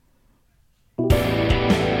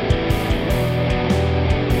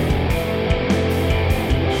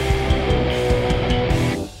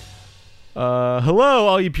Hello,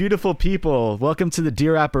 all you beautiful people. Welcome to the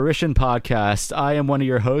Deer Apparition Podcast. I am one of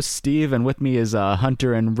your hosts, Steve, and with me is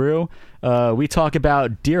Hunter and Rue. We talk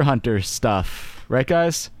about deer hunter stuff. Right,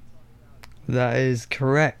 guys? That is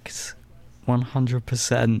correct.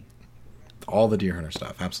 100%. All the deer hunter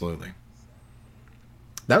stuff, absolutely.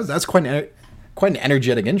 That's quite an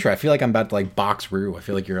energetic intro. I feel like I'm about to box Rue. I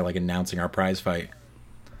feel like you're announcing our prize fight.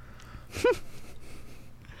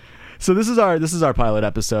 So this is our pilot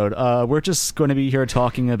episode. We're just going to be here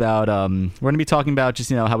talking about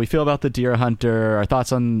just how we feel about the deer hunter, our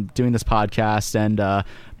thoughts on doing this podcast, and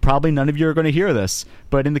probably none of you are going to hear this.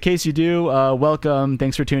 But in the case you do, welcome.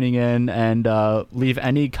 Thanks for tuning in, and leave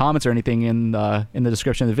any comments or anything in the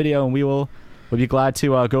description of the video, and we'll be glad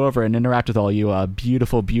to go over and interact with all you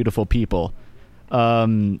beautiful, beautiful people.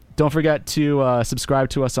 Don't forget to subscribe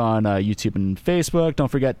to us on YouTube and Facebook. Don't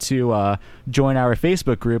forget to join our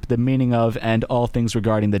Facebook group, The Meaning of and All Things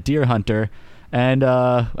Regarding the Deer Hunter. And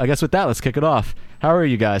I guess with that, let's kick it off. How are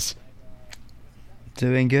you guys?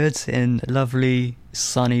 Doing good in lovely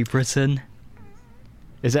sunny Britain.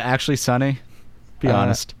 Is it actually sunny? Be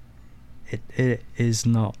honest. It is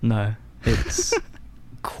not, no. It's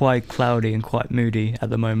quite cloudy and quite moody at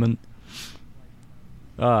the moment.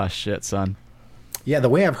 Oh, shit, son. Yeah, the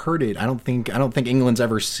way I've heard it, I don't think England's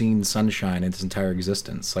ever seen sunshine in its entire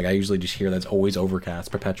existence. I usually just hear that it's always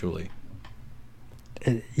overcast perpetually.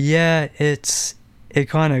 Yeah, it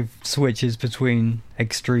kind of switches between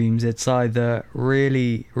extremes. It's either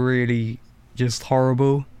really, really just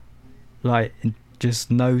horrible,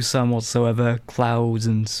 just no sun whatsoever, clouds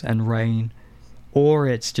and rain, or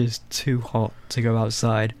it's just too hot to go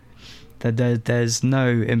outside. There's no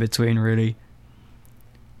in between, really.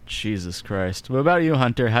 Jesus Christ. What about you,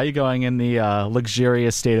 Hunter? How you going in the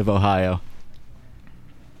luxurious state of Ohio?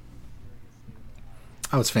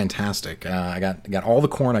 Oh, it's fantastic. I got all the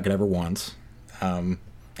corn I could ever want. And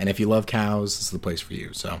if you love cows, this is the place for you.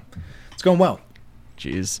 So it's going well.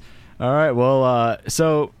 Jeez. All right. Well,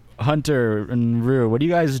 so Hunter and Rue, what do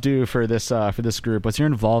you guys do for this group? What's your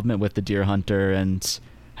involvement with the deer hunter, and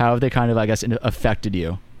how have they kind of, I guess, affected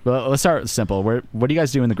you? Well, let's start simple. What do you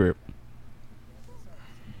guys do in the group?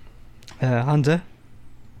 Hunter?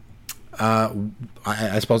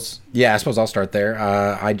 I suppose I'll start there.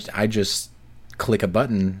 I just click a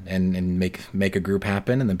button and make a group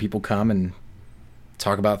happen, and then people come and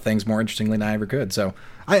talk about things more interestingly than I ever could. So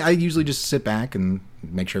I usually just sit back and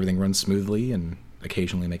make sure everything runs smoothly, and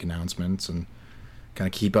occasionally make announcements and kind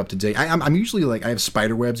of keep up to date. I'm usually I have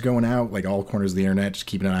spider webs going out, all corners of the internet, just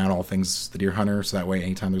keeping an eye on all things the deer hunter, so that way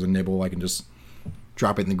anytime there's a nibble, I can just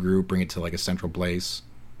drop it in the group, bring it to a central place.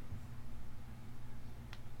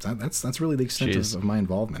 That's really the extent of my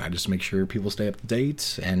involvement. I just make sure people stay up to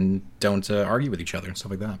date and don't argue with each other and stuff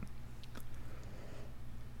like that.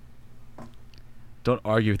 Don't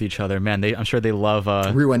argue with each other, man. I'm sure they love.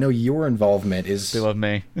 Rue, I know your involvement is. They love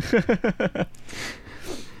me.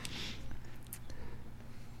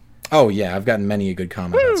 Oh yeah, I've gotten many a good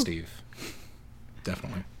comment about Steve.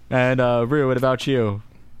 Definitely. And Rue, what about you?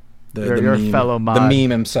 Your meme, fellow mod. The meme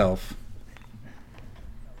himself.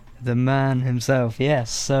 The man himself,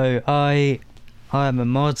 yes. So I am a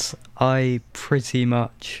mod. I pretty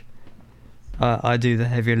much I do the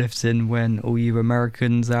heavy lifting when all you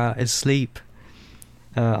Americans are asleep.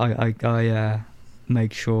 I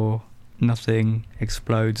make sure nothing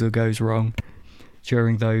explodes or goes wrong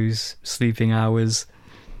during those sleeping hours.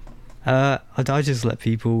 I just let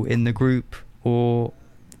people in the group, or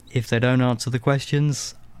if they don't answer the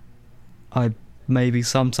questions, I maybe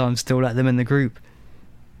sometimes still let them in the group.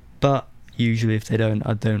 But usually if they don't,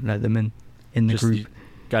 I don't let them in the group. You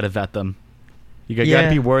gotta vet them. You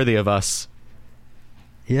gotta be worthy of us.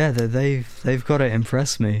 Yeah, they've got to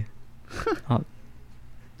impress me.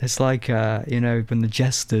 It's like, when the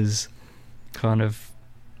jesters kind of,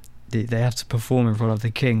 they have to perform in front of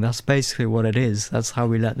the king. That's basically what it is. That's how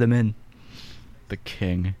we let them in. The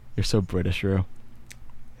king. You're so British, Rue.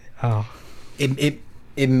 Oh. It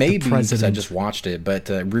may be because I just watched it, but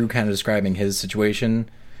Rue kind of describing his situation.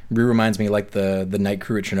 Rue reminds me the night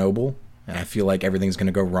crew at Chernobyl, and I feel like everything's going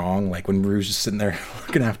to go wrong, when Rue's just sitting there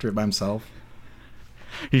looking after it by himself.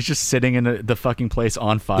 He's just sitting in the fucking place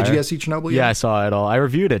on fire. Did you guys see Chernobyl yet? Yeah, I saw it all. I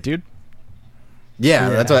reviewed it, dude.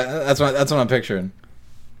 Yeah. That's what I'm picturing.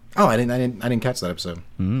 Oh, I didn't catch that episode.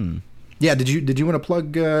 Yeah, did you want to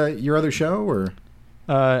plug your other show, or?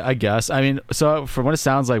 I guess. I mean, so from what it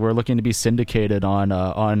sounds like, we're looking to be syndicated on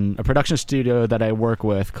a production studio that I work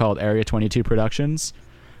with called Area 22 Productions,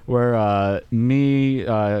 where me,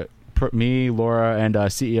 Laura, and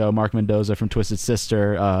CEO Mark Mendoza from Twisted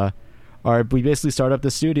Sister we basically start up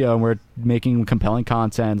the studio, and we're making compelling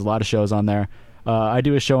content, a lot of shows on there. I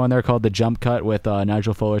do a show on there called The Jump Cut with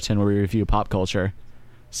Nigel Fullerton, where we review pop culture.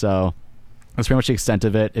 So that's pretty much the extent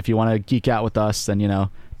of it. If you want to geek out with us, then,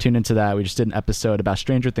 tune into that. We just did an episode about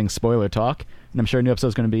Stranger Things spoiler talk, and I'm sure a new episode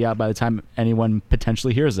is going to be out by the time anyone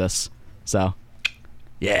potentially hears this. So,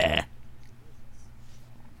 yeah.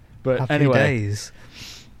 But Happy anyway. days.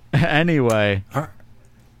 Anyway.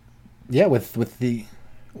 Yeah, with the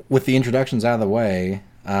introductions out of the way,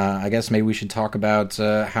 I guess maybe we should talk about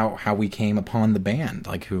how we came upon the band,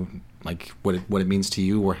 what it means to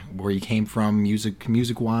you, where you came from,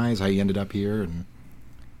 music wise, how you ended up here, and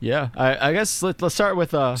yeah, I guess let's start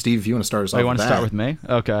with Steve. If you want to start us off, you want to start with me?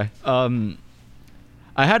 Okay. I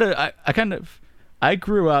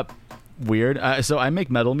grew up weird. So I make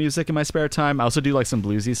metal music in my spare time. I also do like some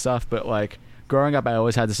bluesy stuff, but like growing up, I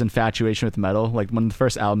always had this infatuation with metal. Like one of the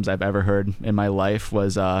first albums I've ever heard in my life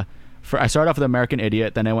was I started off with American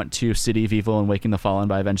Idiot, then I went to City of Evil and Waking the Fallen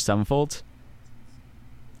by Avenged Sevenfold.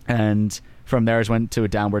 And from there I just went to a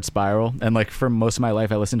downward spiral. And like for most of my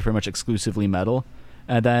life I listened to pretty much exclusively metal.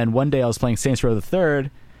 And then one day I was playing Saints Row the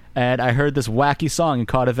Third and I heard this wacky song and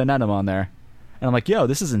caught a Venom on there. And I'm like, yo,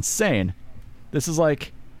 this is insane. This is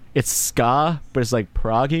like, it's ska, but it's like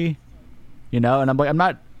proggy, And I'm like, I'm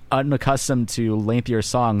not unaccustomed to lengthier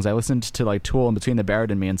songs. I listened to like Tool and Between the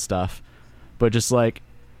Buried and Me and stuff. But just like,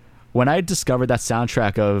 when I discovered that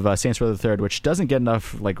soundtrack of Saints Row the Third, which doesn't get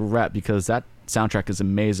enough like rep because that soundtrack is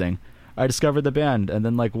amazing, I discovered the band. And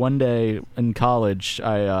then like one day in college,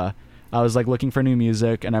 I was like looking for new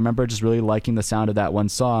music, and I remember just really liking the sound of that one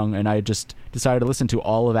song, and I just decided to listen to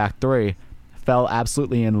all of Act 3, fell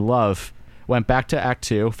absolutely in love, went back to Act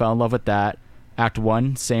 2, fell in love with that, Act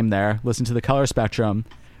 1, same there, listened to the Color Spectrum,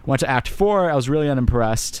 went to Act 4, I was really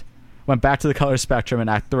unimpressed, went back to the Color Spectrum in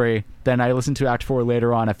Act 3, then I listened to Act 4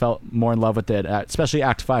 later on, I felt more in love with it, especially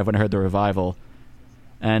Act 5 when I heard the Revival,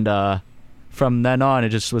 and from then on, it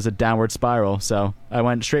just was a downward spiral. So I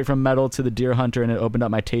went straight from metal to the Deer Hunter, and it opened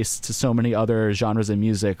up my tastes to so many other genres of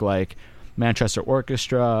music, like Manchester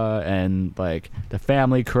Orchestra and like the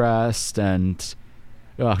Family Crest, and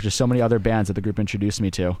just so many other bands that the group introduced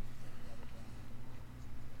me to.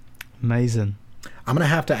 Amazing. I'm going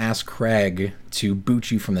to have to ask Craig to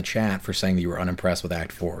boot you from the chat for saying that you were unimpressed with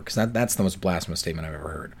Act 4, because that's the most blasphemous statement I've ever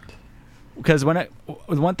heard. Because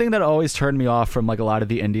one thing that always turned me off from like a lot of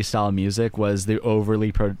the indie style music was the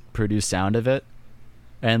overly produced sound of it,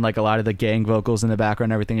 and like a lot of the gang vocals in the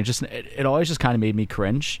background and everything. It always just kind of made me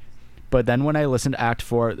cringe. But then when I listened to Act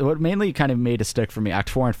 4, what mainly kind of made it stick for me, Act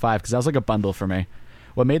 4 and 5, because that was like a bundle for me.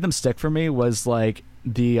 What made them stick for me was like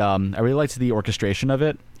I really liked the orchestration of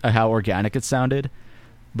it, how organic it sounded.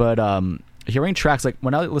 But hearing tracks, like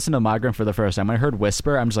when I listened to Migrant for the first time, when I heard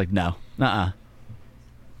Whisper, I'm just like, no,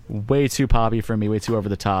 way too poppy for me, way too over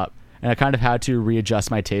the top, and I kind of had to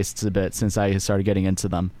readjust my tastes a bit since I started getting into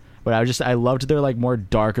them. But I loved their like more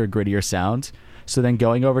darker, grittier sound. So then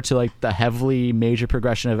going over to like the heavily major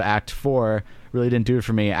progression of Act 4 really didn't do it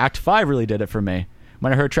for me. Act 5 really did it for me.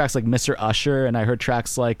 When I heard tracks like Mr. Usher, and I heard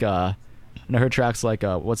tracks like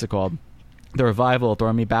what's it called, The Revival,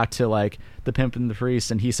 throwing me back to like The Pimp and the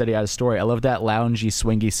Priest, and He Said He Had a Story. I love that loungy,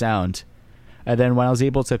 swingy sound. And then when I was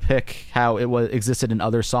able to pick how it existed in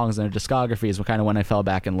other songs in their discographies, was kind of when I fell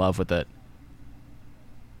back in love with it.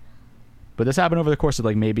 But this happened over the course of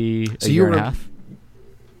like maybe a year and a half.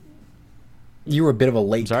 You were a bit of a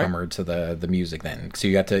latecomer to the music then, so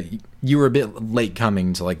you were a bit late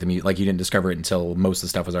coming to like the music, like you didn't discover it until most of the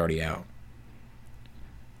stuff was already out.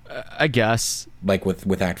 I guess like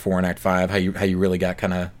with Act 4 and Act 5, how you really got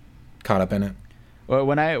kind of caught up in it. Well,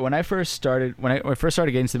 when I first started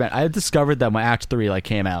getting into the band, I discovered them when Act 3 like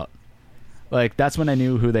came out. Like that's when I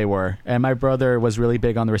knew who they were. And my brother was really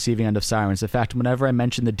big on the Receiving End of Sirens. In fact, whenever I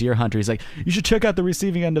mentioned the Deer Hunter, he's like, "You should check out the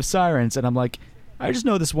Receiving End of Sirens." And I'm like, "I just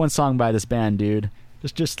know this one song by this band, dude.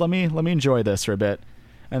 Just let me enjoy this for a bit."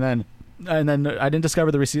 And then I didn't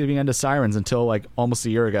discover the Receiving End of Sirens until like almost a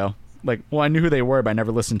year ago. Like, well, I knew who they were, but I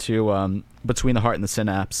never listened to Between the Heart and the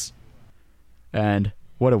Synapse. And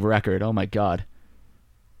what a record! Oh my god.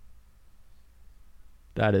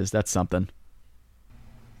 That's something.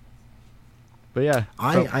 But yeah,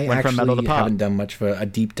 I actually haven't done much of a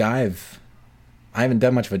deep dive. I haven't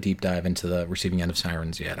done much of a deep dive into the Receiving End of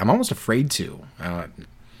Sirens yet. I'm almost afraid to,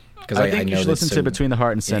 because I think you should listen to Between the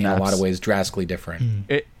Heart and Synapse. In a lot of ways, drastically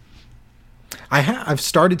different. I've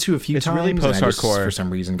started to a few times. It's really post-hardcore. And I just, for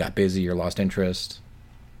some reason, got busy or lost interest.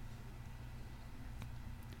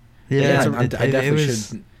 Yeah, I definitely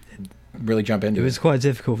should really jump into it. It was quite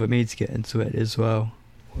difficult for me to get into it as well.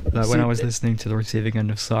 Like when I was listening to the Receiving End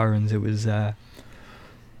of Sirens, it was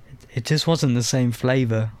it just wasn't the same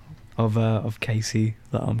flavour of Casey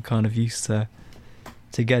that I'm kind of used to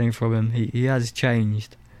to getting from him. He has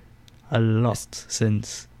changed a lot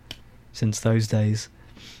since those days.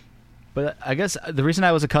 But I guess the reason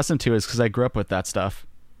I was accustomed to it is because I grew up with that stuff.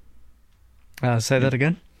 Say that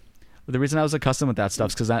again? The reason I was accustomed with that stuff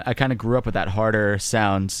is because I kind of grew up with that harder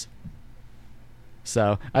sounds.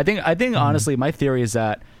 So I think honestly, my theory is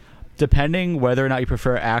that depending whether or not you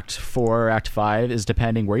prefer Act 4 or Act 5 is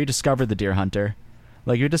depending where you discovered the Deer Hunter.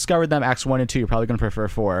 Like, you discovered them Acts 1 and 2, you're probably going to prefer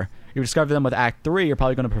 4. You discovered them with Act 3, you're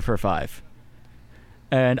probably going to prefer 5.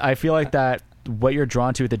 And I feel like that what you're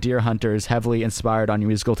drawn to with the Deer Hunter is heavily inspired on your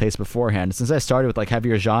musical taste beforehand. Since I started with like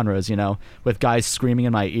heavier genres, you know, with guys screaming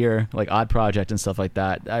in my ear, like Odd Project and stuff like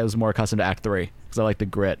that, I was more accustomed to Act 3 because I like the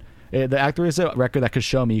grit. The Act 3 is a record that could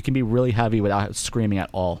show me you can be really heavy without screaming at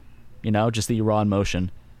all. You know, just the raw emotion.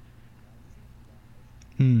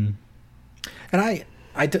 And I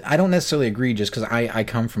don't necessarily agree just because I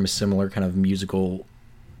come from a similar kind of musical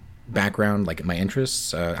background, like my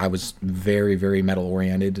interests. I was very, very metal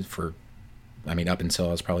oriented up until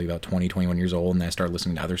I was probably about 20, 21 years old, and then I started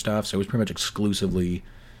listening to other stuff. So it was pretty much exclusively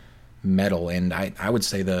metal. And I would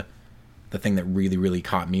say the thing that really, really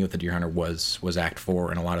caught me with the Deer Hunter was Act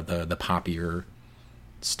 4 and a lot of the poppier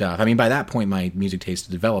stuff. I mean, by that point, my music taste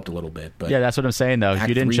had developed a little bit. But yeah, that's what I'm saying, though. Act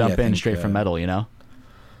You didn't 3, jump I in think, straight from metal, you know?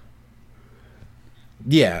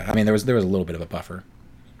 Yeah, I mean, there was a little bit of a buffer.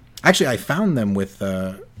 Actually, I found them with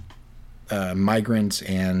Migrant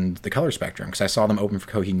and the Color Spectrum because I saw them open for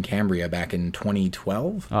Coheed and Cambria back in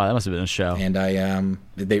 2012. Oh, that must have been a show. And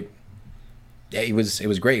it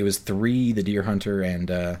was great. It was 3, the Deer Hunter and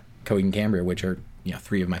Coheed and Cambria, which are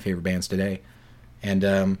 3 of my favorite bands today. And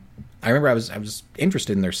I remember I was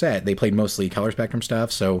interested in their set. They played mostly Color Spectrum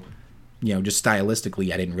stuff, so just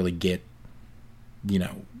stylistically, I didn't really get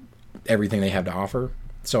everything they have to offer.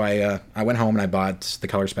 So I went home and I bought the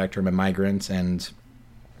Color Spectrum and Migrant, and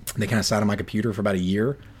they kind of sat on my computer for about a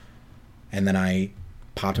year, and then I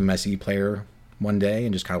popped in my CD player one day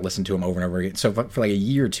and just kind of listened to them over and over again. So for like a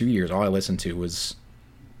year, 2 years, all I listened to was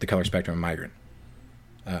the Color Spectrum and Migrant.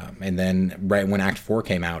 And then right when Act 4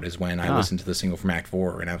 came out is when I listened to the single from Act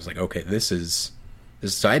 4, and I was like, okay, this is.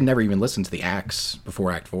 So I had never even listened to the acts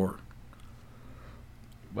before Act 4.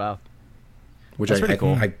 Wow. Which That's pretty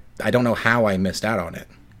cool. I don't know how I missed out on it.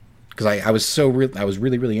 Because I was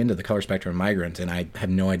really, really into the Color Spectrum and Migrant, and I have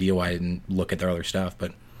no idea why I didn't look at their other stuff,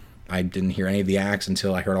 but I didn't hear any of the acts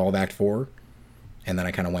until I heard all of Act 4, and then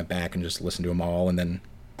I kind of went back and just listened to them all, and then,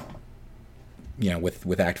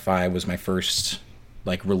 with Act 5 was my first,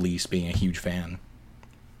 release being a huge fan.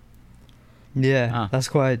 Yeah, that's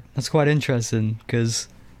quite interesting, because,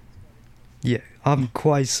 yeah, I'm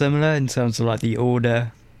quite similar in terms of, the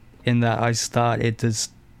order, in that I started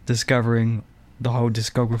discovering the whole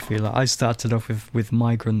discography. I started off with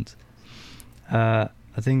Migrant. I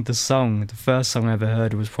think the first song I ever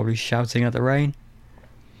heard was probably Shouting at the Rain.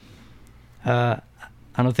 And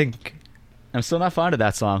I think I'm still not fond of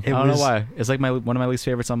that song. I don't know why. It's one of my least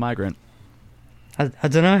favorites on Migrant. I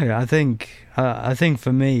don't know. I think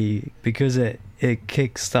for me, because it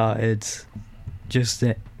kick-started just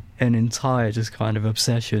an entire just kind of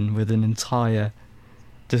obsession with an entire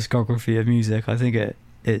discography of music. I think it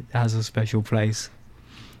has a special place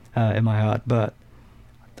in my heart, but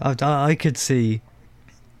I could see,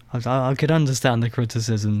 I could understand the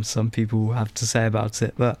criticism some people have to say about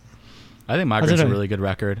it, but I think Migrant's a really good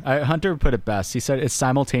record. Hunter put it best. He said it's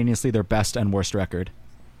simultaneously their best and worst record.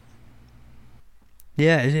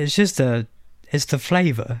 Yeah, it's just it's the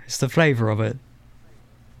flavor. It's the flavor of it.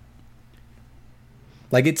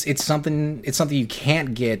 It's something you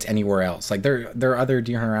can't get anywhere else. There are other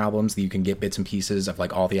Deer Hunter albums that you can get bits and pieces of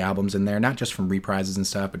all the albums in there, not just from reprises and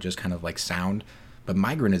stuff, but just kind of sound. But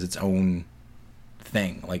Migrant is its own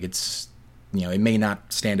thing. It's it may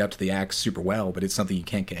not stand up to the acts super well, but it's something you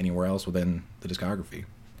can't get anywhere else within the discography.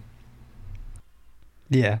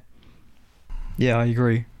 Yeah, I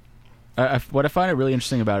agree. What I find it really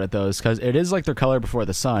interesting about it, though, is because it is like their Color Before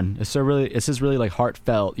the Sun. It's just really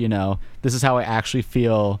heartfelt. This is how I actually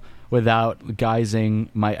feel without guising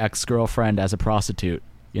my ex-girlfriend as a prostitute.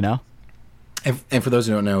 And for those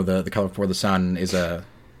who don't know, the Color Before the Sun is a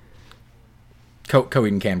Coheed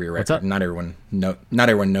and Cambria record. Not everyone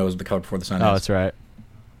knows what the Color Before the Sun is. Oh, that's right.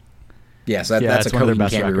 Yeah, so that's a Coheed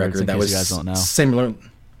and Cambria record that was you guys don't know. similar.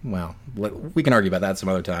 Well, we can argue about that some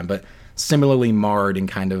other time, but similarly marred in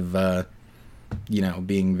kind of,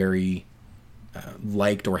 being very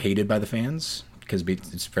liked or hated by the fans, because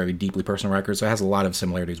it's a very deeply personal record, so it has a lot of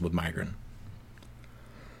similarities with Migrant.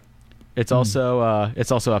 It's also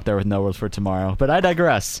up there with No World for Tomorrow, but I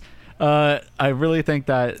digress. I really think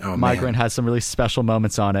that Migrant has some really special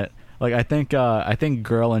moments on it. Like I think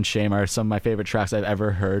 "Girl" and "Shame" are some of my favorite tracks I've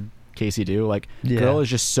ever heard Casey do. Like Yeah. "Girl" is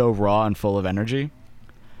just so raw and full of energy.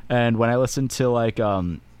 And when I listen to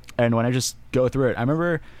and when I just go through it, I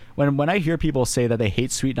remember when I hear people say that they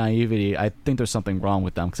hate "Sweet Naivety," I think there's something wrong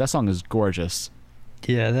with them because that song is gorgeous.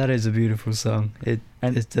 Yeah, that is a beautiful song.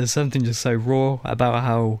 And- There's something just so raw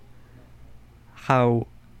about how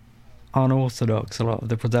unorthodox a lot of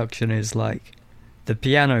the production is. Like the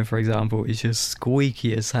piano, for example, is just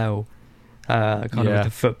squeaky as hell. Kind of Yeah. with the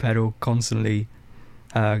foot pedal constantly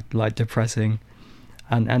like depressing,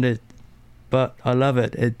 but I love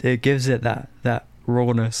it. It gives it that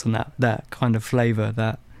rawness and that kind of flavor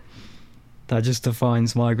that just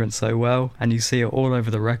defines Migrant so well, and you see it all over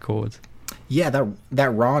the record. Yeah,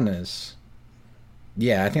 that rawness.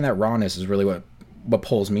 Yeah, I think that rawness is really what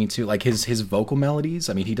pulls me to like his vocal melodies.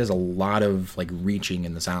 I mean, he does a lot of like reaching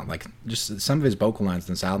in the sound. Like just some of his vocal lines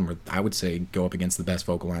in this album are, I would say, go up against the best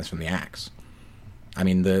vocal lines from the Axe. I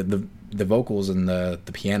mean, the vocals and the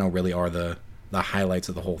piano really are the highlights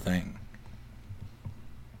of the whole thing.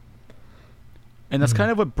 And that's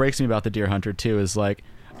kind of what breaks me about the Deer Hunter too. Is like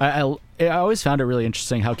I always found it really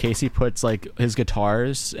interesting how Casey puts like his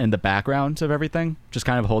guitars in the background of everything, just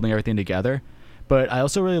kind of holding everything together. But I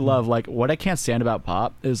also really love like what I can't stand about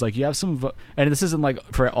pop is like you have some and this isn't like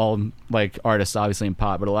for all like artists obviously in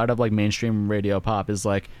pop, but a lot of like mainstream radio pop is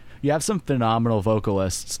like you have some phenomenal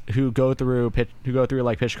vocalists who go through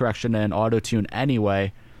like pitch correction and auto tune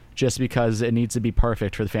anyway, just because it needs to be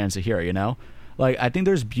perfect for the fans to hear. You know, like I think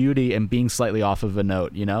there's beauty in being slightly off of a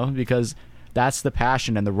note. You know, because that's the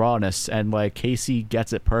passion and the rawness, and like Casey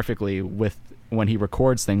gets it perfectly with when he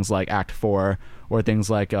records things like Act 4 or things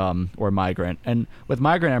like or Migrant. And with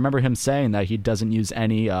Migrant, I remember him saying that he doesn't use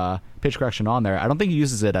any pitch correction on there. I don't think he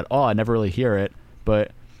uses it at all. I never really hear it,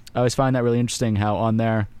 but I always find that really interesting how on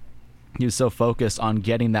there he was so focused on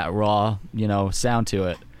getting that raw, you know, sound to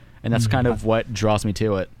it, and that's kind of what draws me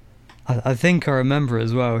to it. I think I remember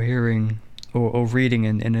as well hearing or reading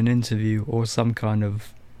in an interview or some kind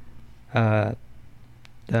of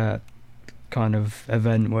kind of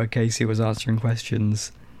event where Casey was answering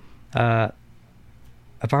questions.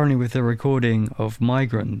 Apparently, with the recording of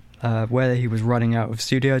Migrant, where he was running out of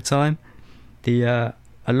studio time, a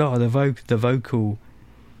lot of the vocal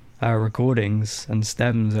recordings and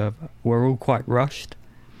stems were all quite rushed.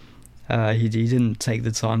 He didn't take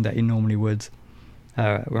the time that he normally would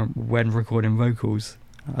when recording vocals.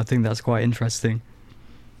 I think that's quite interesting.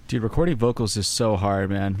 Dude, recording vocals is so hard,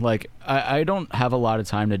 man. Like, I don't have a lot of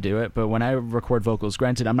time to do it, but when I record vocals,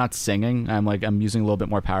 granted, I'm not singing. I'm using a little bit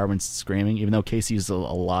more power when screaming, even though Casey uses a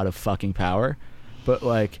lot of fucking power. But,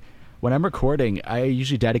 like, when I'm recording, I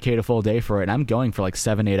usually dedicate a full day for it, and I'm going for, like,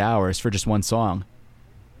 7-8 hours for just one song.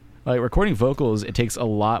 Like, recording vocals, it takes a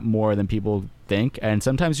lot more than people think, and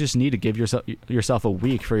sometimes you just need to give yourself a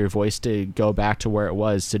week for your voice to go back to where it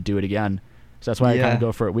was to do it again. So that's why I kind of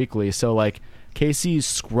go for it weekly. So, like, Casey's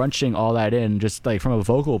scrunching all that in just like from a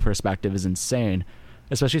vocal perspective is insane,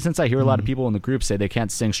 especially since I hear a lot of people in the group say they can't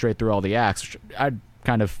sing straight through all the acts. I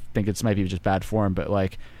kind of think it's maybe just bad form, but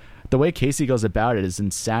like the way Casey goes about it is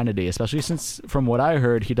insanity, especially since from what I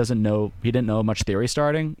heard he didn't know much theory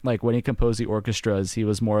starting. Like when he composed the orchestras, he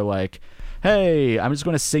was more like, hey, I'm just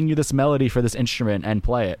going to sing you this melody for this instrument and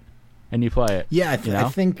play it. And you play it. Yeah, I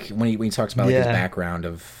think when he talks about like his Yeah. background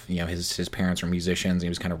of, you know, his parents were musicians and he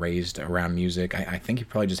was kind of raised around music, I think he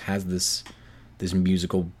probably just has this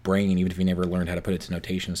musical brain, even if he never learned how to put it to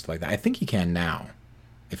notation and stuff like that. I think he can now,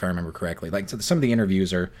 if I remember correctly. Like some of the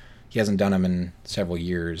interviews he hasn't done them in several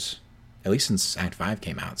years, at least since Act 5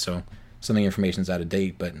 came out. So some of the information's out of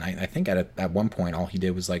date, but I think at one point all he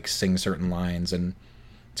did was like sing certain lines and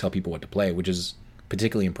tell people what to play, which is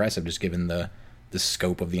particularly impressive just given the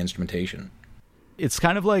scope of the instrumentation. It's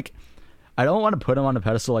kind of like, I don't want to put him on a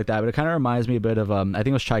pedestal like that, but it kind of reminds me a bit of I think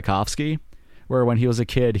it was Tchaikovsky, where when he was a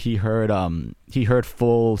kid he heard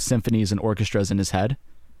full symphonies and orchestras in his head.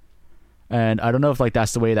 And I don't know if like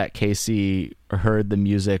that's the way that Casey heard the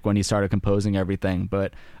music when he started composing everything,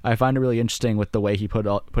 but I find it really interesting with the way he put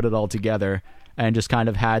it all together and just kind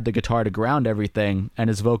of had the guitar to ground everything, and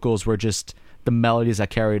his vocals were just the melodies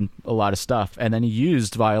that carried a lot of stuff, and then he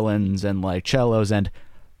used violins and like cellos and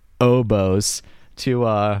oboes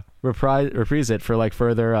to reprise it for like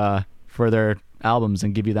further albums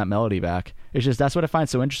and give you that melody back. It's just that's what I find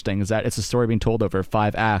so interesting, is that it's a story being told over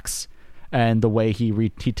 5 acts, and the way he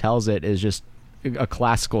tells it is just a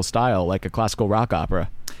classical style, like a classical rock opera.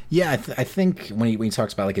 Yeah, I think when he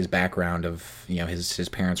talks about like his background of, you know, his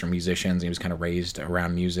parents were musicians and he was kind of raised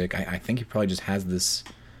around music, I think he probably just has this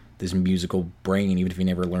musical brain, even if he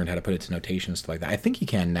never learned how to put it to notation and stuff like that. I think he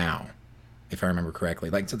can now, if I remember correctly.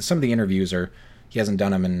 Like so some of the interviews are he hasn't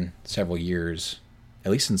done them in several years,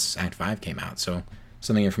 at least since Act 5 came out. So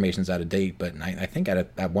some of the information's out of date. But I think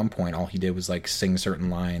at one point all he did was like sing certain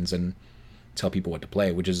lines and tell people what to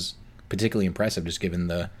play, which is particularly impressive just given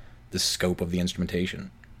the scope of the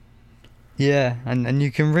instrumentation. Yeah, and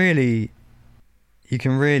you can really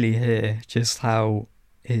hear just how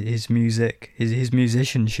his music, his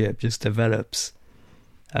musicianship just develops.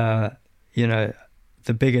 You know,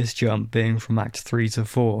 the biggest jump being from Act 3 to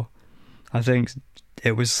 4. I think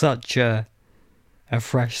it was such a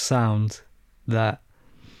fresh sound that,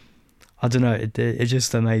 I don't know, it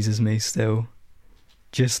just amazes me still.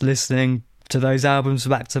 Just listening to those albums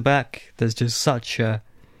back to back, there's just such a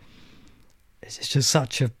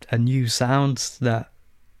new sound that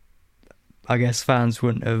I guess fans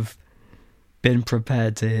wouldn't have been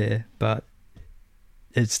prepared to hear, but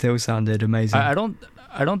it still sounded amazing. I don't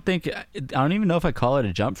even know if I call it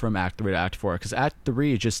a jump from Act 3 to Act 4, because Act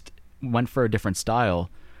 3 just went for a different style.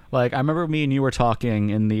 Like, I remember me and you were talking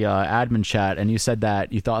in the admin chat, and you said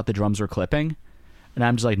that you thought the drums were clipping, and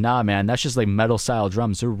I'm just like, nah, man, that's just like metal style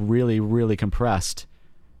drums. They're really, really compressed.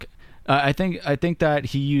 I think that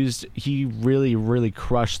he really, really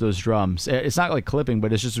crushed those drums. It's not like clipping,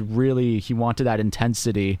 but it's just really, he wanted that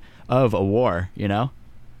intensity of a war, you know?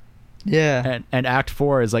 Yeah. And Act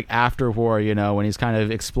 4 is like after war, you know, when he's kind of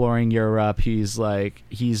exploring Europe. He's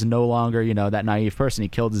no longer, you know, that naive person. He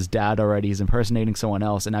killed his dad already. He's impersonating someone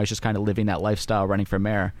else, and now he's just kind of living that lifestyle, running for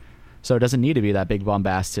mayor. So it doesn't need to be that big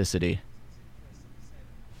bombasticity.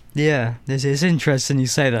 Yeah, it's interesting you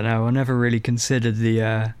say that now. I never really considered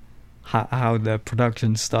the how the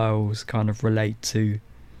production styles kind of relate to,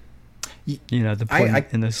 you know, the point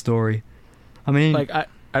in the story. I mean, like,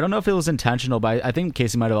 I don't know if it was intentional, but I think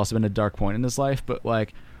Casey might have also been a dark point in his life. But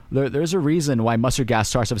like, there's a reason why Mustard Gas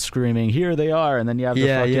starts off screaming, "Here they are!" and then you have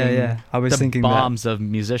I was thinking bombs of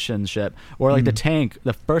musicianship, or like the tank.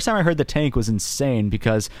 The first time I heard the tank was insane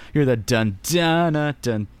because you're the dun dun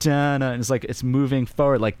dun dun, and it's like it's moving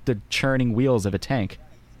forward like the churning wheels of a tank,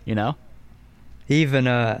 you know. Even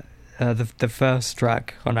the first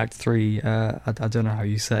track on Act 3, I don't know how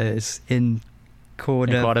you say it. It's In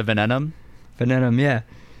Corda Venenum. Venenum, yeah.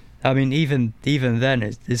 I mean, even then,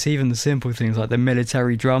 it's even the simple things like the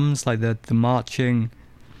military drums, like the marching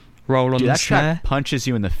roll on the snare. That track punches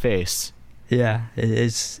you in the face. Yeah,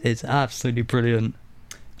 it's absolutely brilliant.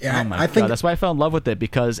 Yeah, oh my God, that's why I fell in love with it,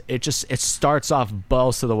 because it starts off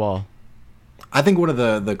balls to the wall. I think one of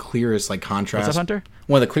the clearest like contrast. What's up, Hunter?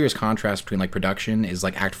 One of the clearest contrasts between like production is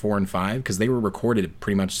like Act 4 and 5, because they were recorded at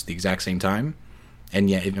pretty much the exact same time, and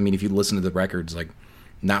yet, if you listen to the records, like,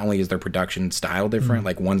 not only is their production style different,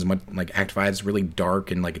 like one's much, like Act 5 is really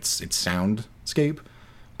dark and like its soundscape,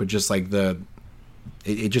 but just like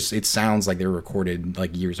it sounds like they were recorded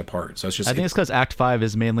like years apart. So it's just, I think it's because Act 5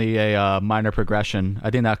 is mainly a minor progression.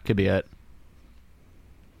 I think that could be it.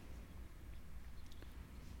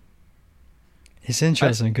 It's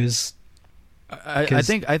interesting because I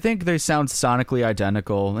think they sound sonically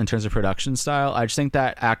identical in terms of production style. I just think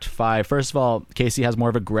that Act 5, first of all, Casey has more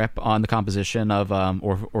of a grip on the composition of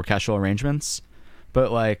orchestral arrangements,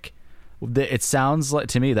 but like it sounds like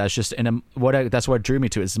to me that's just that's what drew me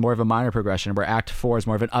to it. It's more of a minor progression, where Act 4 is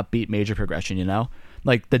more of an upbeat major progression. You know,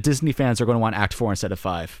 like the Disney fans are going to want Act 4 instead of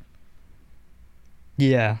 5.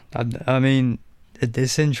 Yeah, I mean,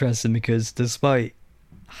 it's interesting because despite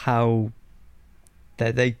how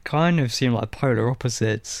they kind of seem like polar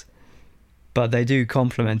opposites, but they do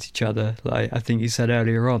complement each other. Like I think you said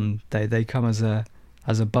earlier on, they come as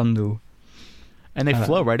a bundle, and they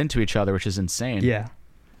flow right into each other, which is insane. Yeah,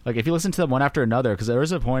 like if you listen to them one after another, because there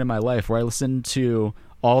was a point in my life where I listened to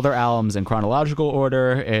all their albums in chronological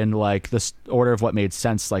order, in like this order of what made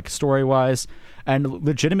sense, like story wise, and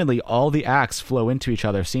legitimately all the acts flow into each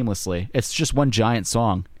other seamlessly. It's just one giant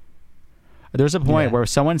song. There's a point where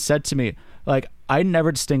someone said to me, like, I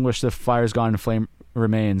never distinguished the Fire's Gone and Flame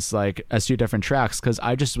Remains like as two different tracks, because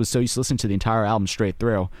I just was so used to listening to the entire album straight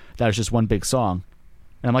through that was just one big song.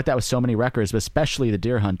 And I'm like that with so many records, but especially the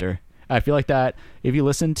Deer Hunter. I feel like that if you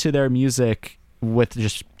listen to their music with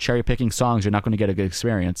just cherry picking songs, you're not going to get a good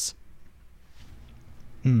experience.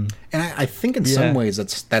 And I think in some ways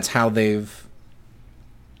that's how they've.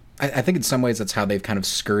 I think in some ways that's how they've kind of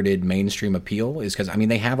skirted mainstream appeal, is because, I mean,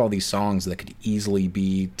 they have all these songs that could easily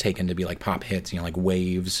be taken to be like pop hits, you know, like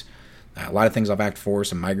Waves, a lot of things off Act 4,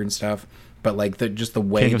 some Migrant stuff, but like the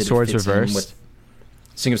way King of that Swords it fits reversed.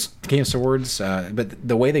 in with King of Swords, but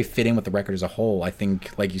the way they fit in with the record as a whole, I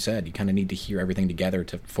think, like you said, you kind of need to hear everything together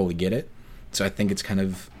to fully get it. So I think it's kind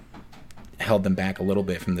of held them back a little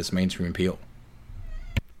bit from this mainstream appeal.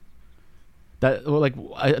 that well, like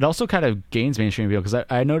it also kind of gains mainstream appeal because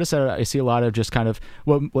I notice that I see a lot of just kind of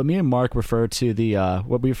what me and Mark refer to the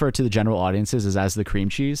what we refer to the general audiences as the cream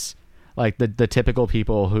cheese, like the typical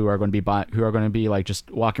people who are going to be like just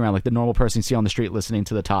walking around like the normal person you see on the street listening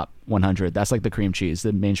to the top 100. That's like the cream cheese,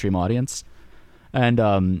 the mainstream audience. And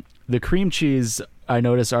the cream cheese I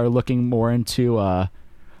notice are looking more into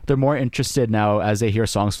they're more interested now as they hear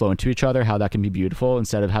songs flow into each other, how that can be beautiful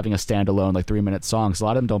instead of having a standalone like 3-minute songs. A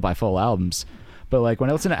lot of them don't buy full albums, but like when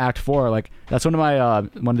I listen to Act 4, like that's one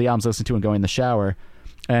of the albums I listen to when going in the shower,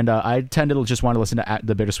 and I tend to just want to listen to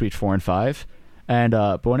the Bittersweet 4 and 5, and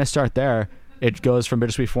but when I start there, it goes from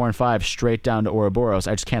Bittersweet 4 and 5 straight down to Ouroboros.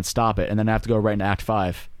 I just can't stop it, and then I have to go right into Act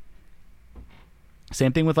 5.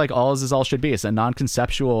 Same thing with like All Is All Should Be. It's a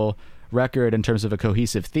non-conceptual record in terms of a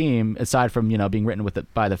cohesive theme, aside from being written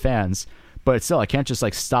by the fans, but still I can't just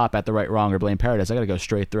like stop at the Right Wrong or Blame Paradise. I gotta go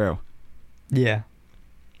straight through. Yeah,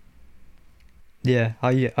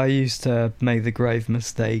 I used to make the grave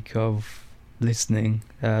mistake of listening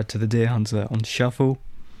to the Deer Hunter on shuffle.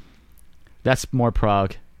 That's more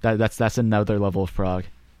prog. That's another level of prog.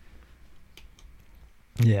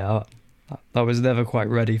 Yeah, I was never quite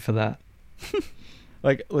ready for that.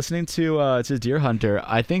 Like listening to Deer Hunter,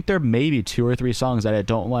 I think there may be 2 or 3 songs that I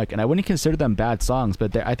don't like, and I wouldn't consider them bad songs,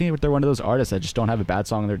 but I think they're one of those artists that just don't have a bad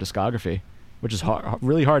song in their discography, which is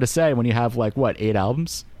really hard to say when you have like 8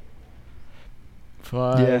 albums,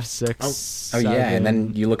 5, 6. Seven. Yeah, and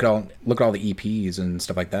then you look at all the EPs and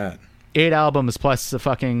stuff like that. 8 albums plus the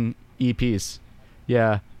fucking EPs.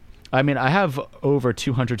 Yeah, I mean I have over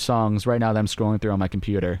 200 songs right now that I'm scrolling through on my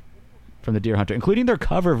computer from the Deer Hunter, including their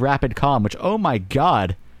cover of Rapid Calm, which, oh my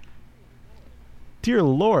god, dear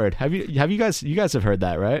lord, have you guys have heard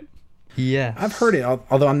that, right? Yeah, I've heard it,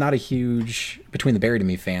 although I'm not a huge Between the Buried and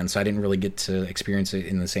Me fan, so I didn't really get to experience it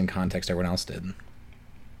in the same context everyone else did.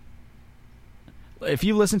 If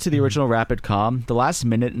you listen to the original Rapid Calm, the last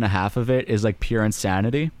minute and a half of it is like pure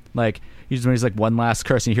insanity. Like he's like one last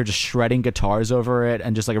curse and you hear just shredding guitars over it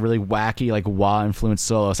and just like a really wacky like wah influenced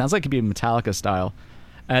solo. Sounds like it could be Metallica style.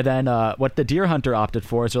 And then what the Deer Hunter opted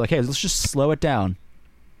for is they're like, hey, let's just slow it down.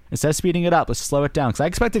 Instead of speeding it up, let's slow it down. Because I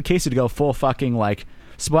expected Casey to go full fucking like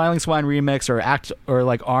Smiling Swine remix or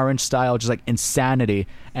like Orange style, just like insanity.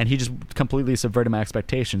 And he just completely subverted my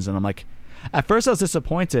expectations. And I'm like, at first I was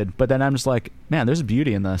disappointed, but then I'm just like, man, there's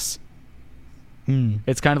beauty in this.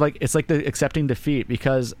 It's kind of like, it's like the accepting defeat,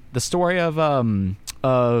 because the story of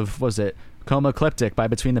was it Coma Ecliptic by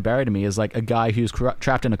Between the Buried and Me is like a guy who's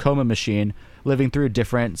trapped in a coma machine, living through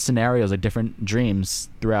different scenarios, like different dreams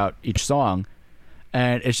throughout each song.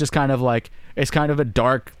 And it's just kind of like, it's kind of a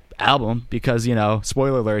dark album because,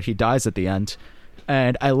 spoiler alert, he dies at the end.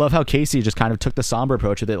 And I love how Casey just kind of took the somber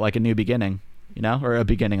approach with it, like a new beginning, or a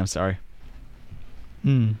beginning, I'm sorry.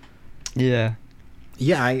 Yeah.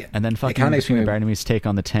 Yeah, and then fucking Between the Buried and Me's take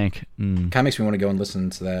on the Tank. Kind of makes me want to go and listen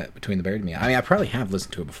to that Between the Buried and Me. I mean, I probably have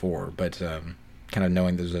listened to it before, but kind of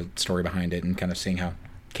knowing there's a story behind it and kind of seeing how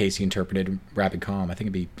Casey interpreted Rapid Calm, I think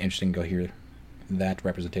it'd be interesting to go hear that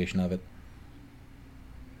representation of it.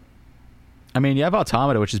 I mean, you have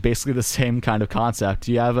Automata, which is basically the same kind of concept.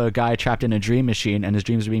 You have a guy trapped in a dream machine, and his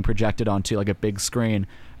dreams are being projected onto like a big screen,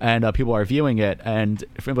 and people are viewing it. And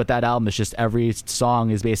with that album, it's just every song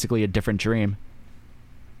is basically a different dream.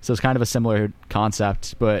 So it's kind of a similar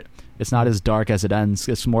concept, but it's not as dark as it ends.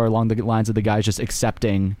 It's more along the lines of the guys just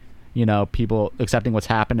accepting, people accepting what's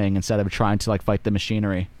happening instead of trying to like fight the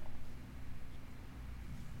machinery.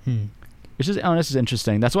 It's just, this is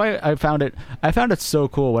interesting. That's why I found it so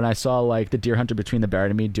cool when I saw like the Deer Hunter Between the Buried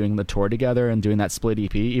and Me doing the tour together and doing that split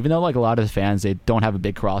EP. Even though like a lot of the fans, they don't have a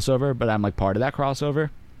big crossover, but I'm like part of that crossover.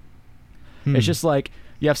 It's just like,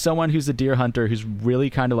 you have someone who's a Deer Hunter who's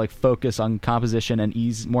really kind of like focused on composition and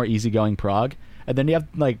more easygoing prog, and then you have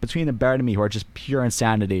like Between the Buried and Me who are just pure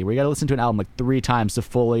insanity, where you got to listen to an album like 3 times to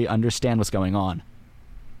fully understand what's going on.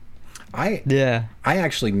 I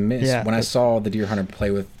actually missed when I saw the Deer Hunter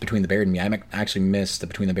play with Between the Buried and Me. I actually missed the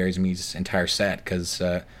Between the Buried and Me's entire set because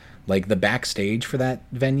like the backstage for that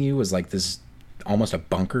venue was like this almost a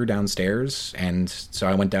bunker downstairs, and so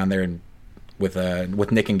I went down there and with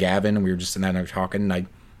Nick and Gavin, and we were just sitting there talking, and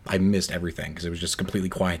I missed everything because it was just completely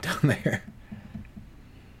quiet down there.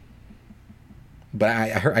 But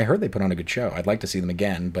I heard they put on a good show. I'd like to see them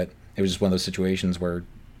again, but it was just one of those situations where,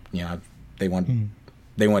 they wanted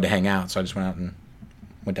to hang out, so I just went down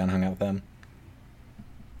and hung out with them.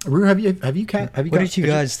 Rue, have you what did you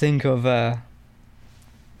guys think of? Have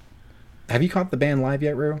you caught the band live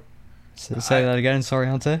yet, Rue? Say that again. Sorry,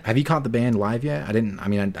 Hunter. Have you caught the band live yet? I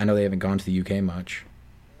know they haven't gone to the UK much.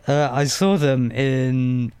 I saw them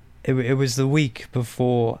in it was the week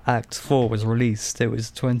before Act 4 was released. It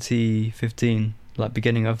was 2015, like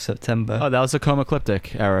beginning of September. Oh, that was a Coma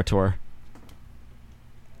Ecliptic era tour.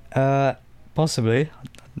 Possibly.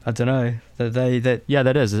 I don't know. Yeah,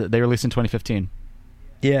 that is. They released in 2015.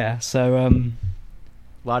 Yeah, so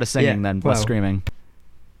A lot of singing then, less screaming.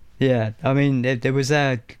 yeah, I mean, it was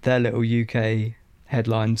their little UK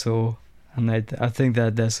headline tour, and I think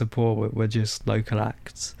that their support were just local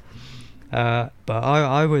acts. But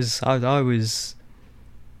I wasn't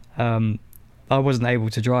able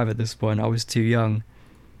to drive at this point. I was too young,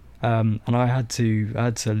 and I had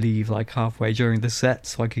to leave like halfway during the set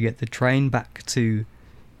so I could get the train back to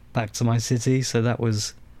my city. So that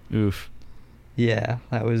was, Oof. yeah,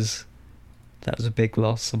 that was a big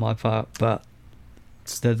loss on my part. But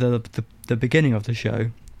the beginning of the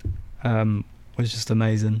show was just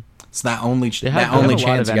amazing. It's that only They had a lot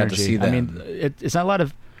chance of you got to energy. see them. I mean, it's not a lot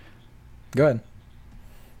of. Go ahead.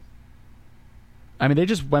 I mean, they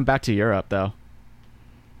just went back to Europe though.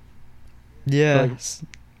 Yeah, Like,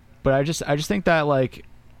 But I just think that like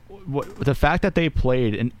the fact that they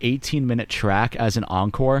played an 18-minute track as an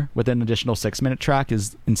encore with an additional 6-minute track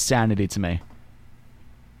is insanity to me.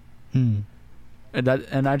 And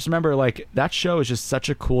I just remember like that show is just such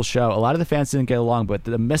a cool show. A lot of the fans didn't get along, but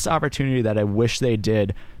the missed opportunity that I wish they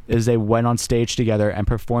did is they went on stage together and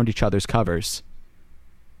performed each other's covers.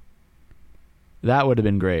 That would have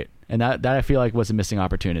been great, and that I feel like was a missing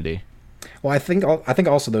opportunity. Well, I think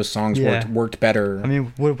also those songs worked better. I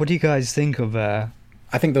mean, what do you guys think of? I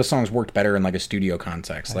think those songs worked better in like a studio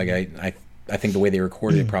context. Like I think the way they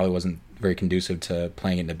recorded it probably wasn't very conducive to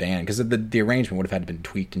playing it in a band, because the arrangement would have had to been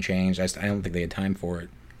tweaked and changed. I don't think they had time for it.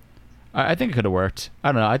 I think it could have worked.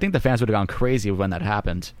 I don't know. I think the fans would have gone crazy when that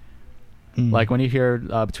happened. Like when you hear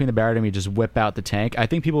Between the Buried and Me just whip out the tank, I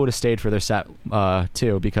think people would have stayed for their set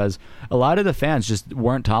too, because a lot of the fans just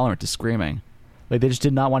weren't tolerant to screaming. Like they just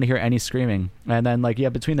did not want to hear any screaming. And then like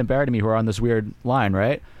Between the Buried and Me, who are on this weird line,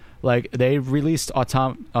 right? Like they released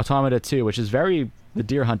Automata 2, which is very the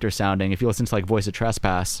Deer Hunter sounding if you listen to like Voice of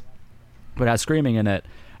Trespass, but has screaming in it,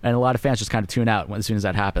 and a lot of fans just kind of tune out as soon as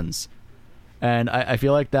that happens. And I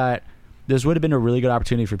feel like that this would have been a really good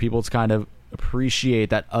opportunity for people to kind of appreciate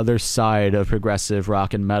that other side of progressive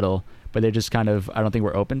rock and metal, but they just kind of, I don't think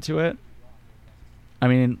we're open to it. I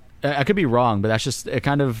mean, I could be wrong, but that's just it.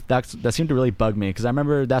 That seemed to really bug me, because I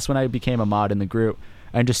remember that's when I became a mod in the group,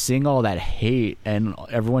 and just seeing all that hate and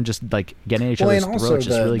everyone just like getting at each other's throats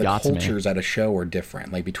just really got to me. The cultures at a show are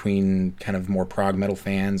different, like between kind of more prog metal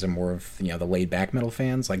fans and more of the laid back metal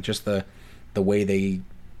fans. Like just the way they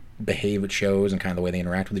behave at shows and kind of the way they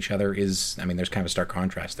interact with each other is, I mean, there's kind of a stark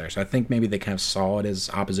contrast there. So I think maybe they kind of saw it as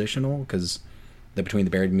oppositional, because the Between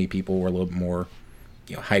the Buried and Me people were a little bit more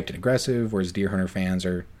hyped and aggressive, whereas Deer Hunter fans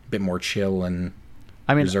are a bit more chill and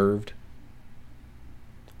reserved.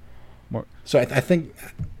 So I think.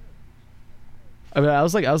 I mean, I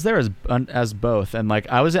was there as both, and like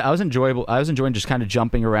I was enjoying just kind of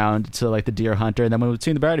jumping around to like the Deer Hunter, and then when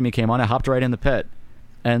Between the Buried and Me came on, I hopped right in the pit,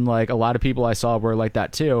 and like a lot of people I saw were like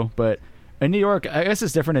that too. But in New York, I guess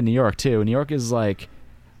it's different in New York too. New York is like,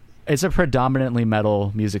 it's a predominantly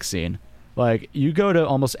metal music scene. Like you go to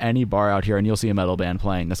almost any bar out here and you'll see a metal band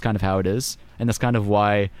playing. That's kind of how it is, and that's kind of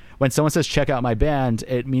why when someone says check out my band,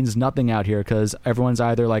 it means nothing out here, because everyone's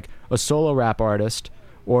either like a solo rap artist,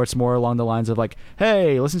 or it's more along the lines of like,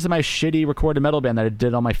 hey, listen to my shitty recorded metal band that I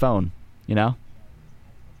did on my phone,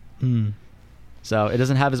 So it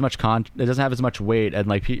doesn't have as much it doesn't have as much weight, and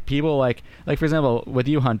like people like for example with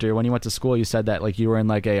you, Hunter, when you went to school, you said that like you were in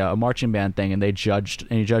like a marching band thing, and you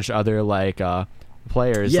judged other like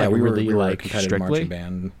players. Yeah, like, we were like a competitive strictly marching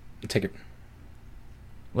band. Take it.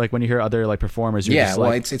 Like when you hear other like performers, you're just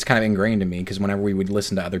well, like, it's kind of ingrained in me, because whenever we would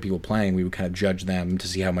listen to other people playing, we would kind of judge them to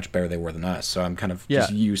see how much better they were than us. So I'm kind of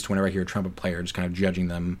just used to, whenever I hear a trumpet player, just kind of judging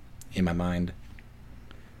them in my mind.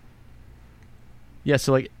 Yeah,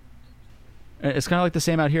 so like it's kind of like the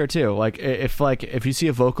same out here too. Like if you see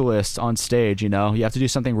a vocalist on stage, you have to do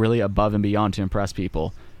something really above and beyond to impress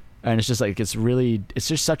people. And it's just like it's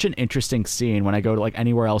just such an interesting scene when I go to like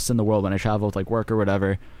anywhere else in the world, when I travel with like work or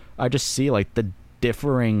whatever. I just see like the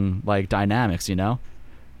differing like dynamics,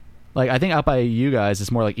 like I think out by you guys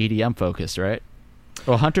it's more like EDM focused, right?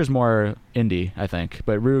 Well, Hunter's more indie, I think,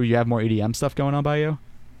 but Rue, you have more EDM stuff going on by you.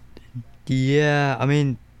 Yeah, I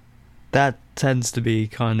mean that tends to be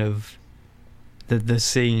kind of the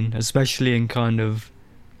scene, especially in kind of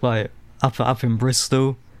like up in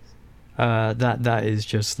Bristol. That is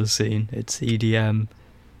just the scene. It's EDM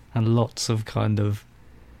and lots of kind of,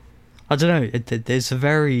 I don't know, it's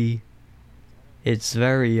very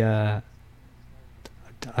I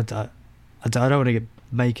don't want to get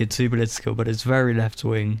make it too political, but it's very left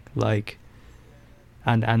wing. Like,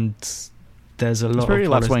 and there's a lot. It's pretty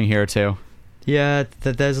of left wing here too. Yeah,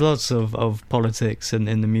 there's lots of politics in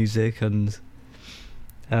the music, and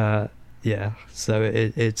yeah, so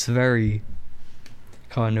it's very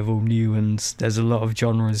kind of all new, and there's a lot of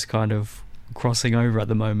genres kind of crossing over at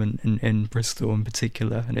the moment in Bristol in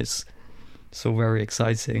particular, and it's all very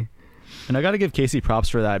exciting. And I got to give Casey props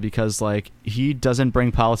for that, because like he doesn't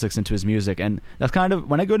bring politics into his music, and that's kind of,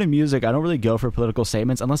 when I go to music, I don't really go for political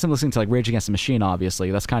statements unless I'm listening to like Rage Against the Machine.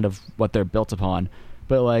 Obviously, that's kind of what they're built upon.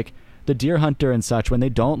 But like the Deer Hunter and such, when they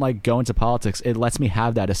don't like go into politics, it lets me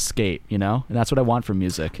have that escape, you know, and that's what I want from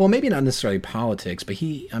music. Well, maybe not necessarily politics, but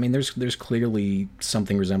I mean, there's clearly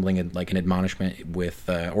something resembling like an admonishment with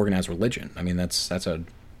organized religion. I mean, that's a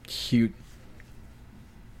huge.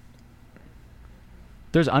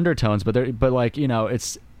 There's undertones, but like, you know,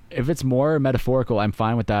 if it's more metaphorical, I'm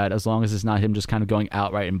fine with that, as long as it's not him just kind of going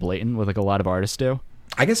outright and blatant with like a lot of artists do.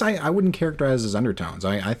 I guess I wouldn't characterize it as undertones.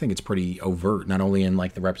 I think it's pretty overt, not only in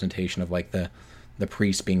like the representation of like the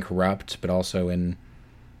priest being corrupt, but also in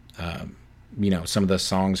you know, some of the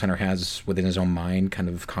songs Hunter has within his own mind, kind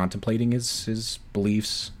of contemplating his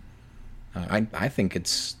beliefs. I think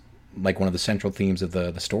it's like one of the central themes of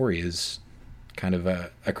the story is kind of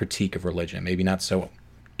a critique of religion. Maybe not so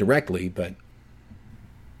directly, but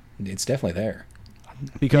it's definitely there.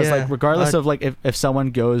 Because like regardless of like if someone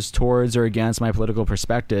goes towards or against my political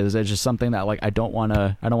perspectives, it's just something that like I don't want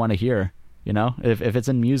to hear, you know. If it's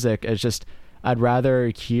in music, it's just I'd rather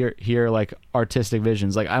hear like artistic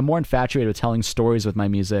visions. Like I'm more infatuated with telling stories with my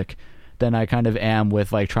music than I kind of am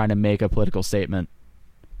with like trying to make a political statement.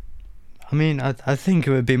 I mean, I think it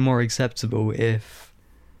would be more acceptable if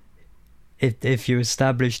you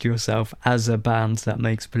established yourself as a band that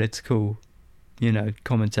makes political, you know,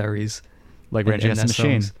 commentaries. Like Rage Against the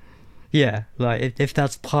Machine. Songs. Yeah, like if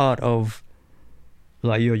that's part of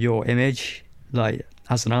like your image, like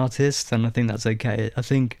as an artist, then I think that's okay. I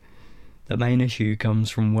think the main issue comes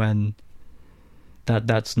from when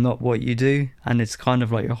that's not what you do, and it's kind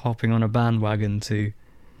of like you're hopping on a bandwagon to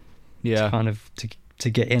kind of to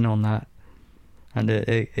get in on that, and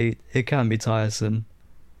it can be tiresome.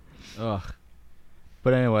 Ugh.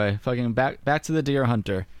 But anyway, fucking back to the Deer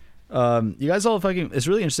Hunter. You guys all fucking, it's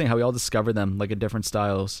really interesting how we all discovered them like in different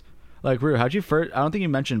styles. Like Rue, how'd you first, I don't think you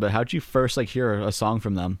mentioned, but how'd you first like hear a song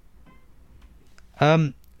from them?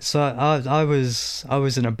 So I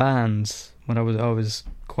was in a band when I was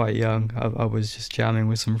quite young. I was just jamming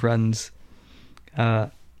with some friends, and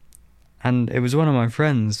it was one of my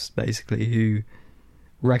friends basically who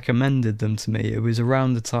recommended them to me. It was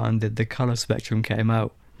around the time that the Colour Spectrum came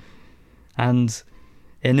out, and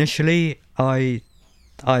initially I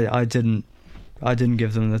didn't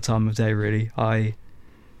give them the time of day really. I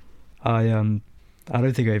don't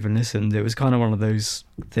think I even listened. It was kind of one of those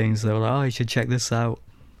things that were like, oh, you should check this out,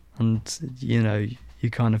 and you know, you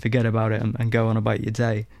kind of forget about it and go on about your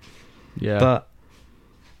day. Yeah. But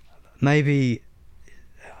maybe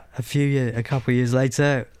a couple of years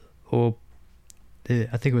later, or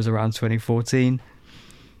I think it was around 2014,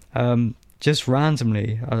 just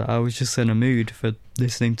randomly, I was just in a mood for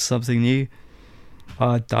listening to something new.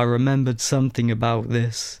 I remembered something about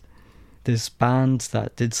this band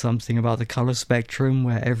that did something about the colour spectrum,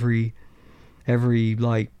 where every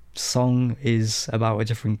like song is about a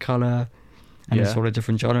different colour and a sort of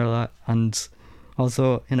different genre, and I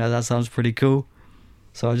thought, you know, that sounds pretty cool.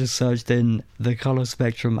 So I just searched in the Colour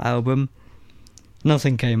Spectrum album.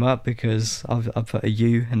 Nothing came up because I put a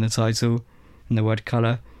U in the title in the word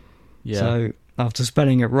colour. Yeah. So after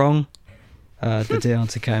spelling it wrong, the Deer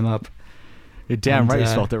Hunter came up. You're damn right you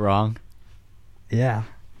spelled it wrong. Yeah.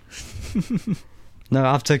 No,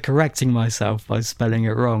 after correcting myself by spelling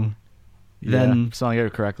it wrong. Then spelling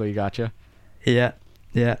it correctly, gotcha. Yeah,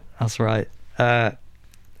 that's right.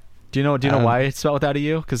 Do you know why it's spelled without a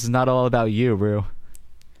U? Because it's not all about you, Rue.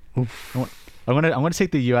 Oof. I'm gonna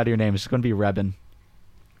take the U out of your name. It's gonna be Rebin.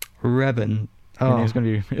 Rebin. Oh, your name's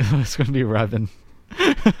gonna be Rebin.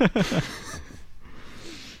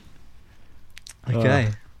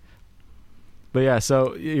 Okay. But yeah,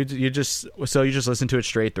 so you just listen to it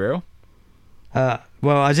straight through? Well,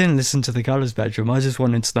 I didn't listen to the Colour Spectrum. I just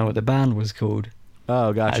wanted to know what the band was called.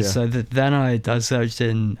 Oh, gotcha. So then I searched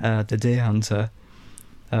in the Deer Hunter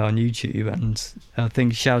on YouTube, and I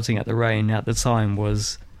think Shouting at the Rain at the time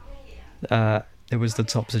was it was the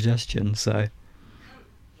top suggestion. So,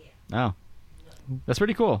 oh, that's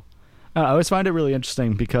pretty cool. I always find it really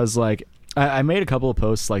interesting because like I made a couple of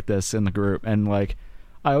posts like this in the group, and like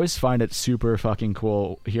I always find it super fucking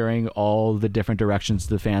cool hearing all the different directions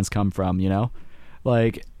the fans come from, you know?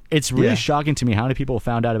 Like, it's really Yeah. shocking to me how many people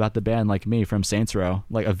found out about the band like me from Saints Row,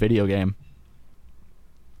 like a video game.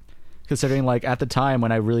 Considering like at the time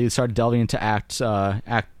when I really started delving into Act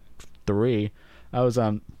 3, I was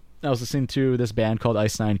listening to this band called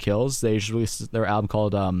Ice Nine Kills. They just released their album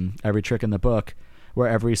called Every Trick in the Book, where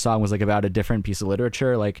every song was like about a different piece of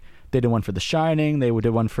literature. Like they did one for The Shining, they did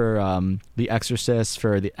one for The Exorcist,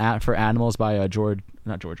 for Animals by not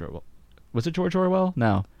George Orwell. Was it George Orwell?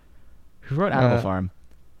 No. Who wrote Animal Farm?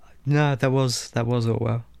 No, that was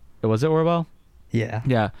Orwell. Was it Orwell? Yeah.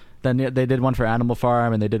 Yeah. Then they did one for Animal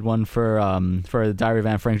Farm, and they did one for the Diary of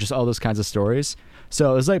Anne Frank, just all those kinds of stories.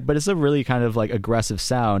 So it was like, but it's a really kind of like aggressive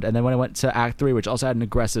sound. And then when I went to Act 3, which also had an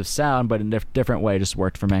aggressive sound, but in a different way, just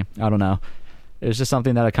worked for me. I don't know. It was just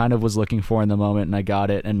something that I kind of was looking for in the moment, and I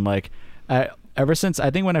got it. And like, ever since,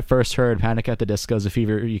 I think when I first heard Panic at the Disco's "A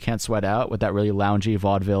Fever You Can't Sweat Out" with that really loungy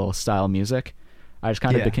vaudeville style music, I just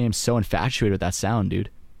kind of became so infatuated with that sound,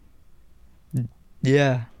 dude.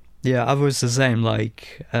 Yeah. Yeah, I was the same.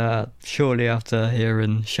 Like, shortly after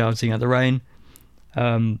hearing Shouting at the Rain,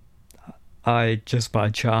 I just by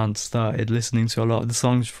chance started listening to a lot of the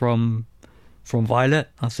songs from Violet.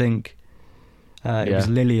 I think it was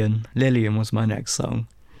Lillian. Lillian was my next song.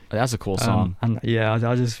 That's a cool song. And yeah,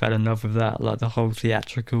 I just fell in love with that. Like the whole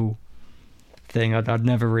theatrical thing. I'd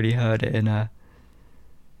never really heard it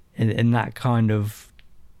in that kind of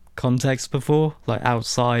context before. Like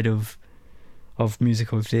outside of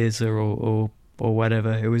musical theatre or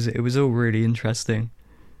whatever. It was all really interesting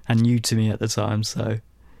and new to me at the time. So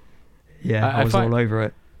yeah, I was all over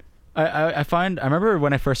it. I remember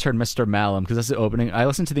when I first heard Mr. Malum, because that's the opening. I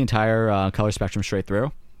listened to the entire Color Spectrum straight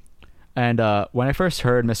through, and when I first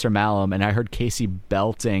heard Mr. Malum and I heard Casey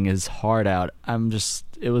belting his heart out,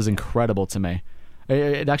 it was incredible to me.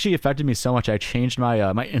 It actually affected me so much. I changed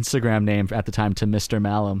my my Instagram name at the time to Mr.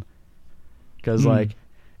 Malum, because like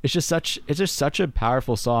it's just such a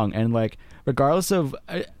powerful song. And like regardless of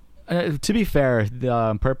to be fair,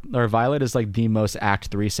 the Violet is like the most Act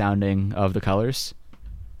 3 sounding of the Colors.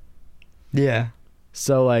 Yeah.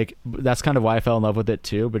 So like that's kind of why I fell in love with it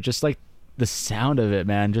too. But just like the sound of it,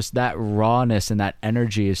 man, just that rawness and that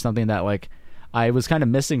energy is something that like I was kind of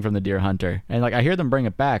missing from the Deer Hunter. And like I hear them bring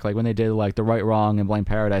it back, like when they did like The Right Wrong and Blind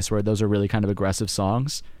Paradise, where those are really kind of aggressive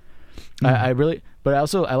songs. I like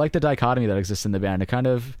the dichotomy that exists in the band. It kind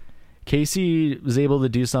of, Casey was able to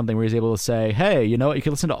do something where he's able to say, hey, you know what, you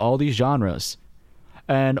can listen to all these genres.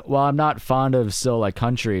 And while I'm not fond of still like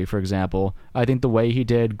country, for example, I think the way he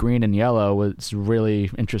did Green and Yellow was really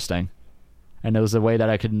interesting. And it was a way that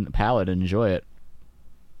I could palate and enjoy it.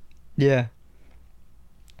 Yeah.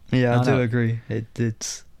 Yeah, I do agree.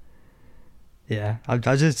 It's yeah, I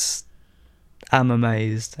just am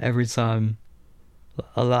amazed every time.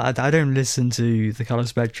 I don't listen to the Color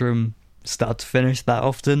Spectrum start to finish that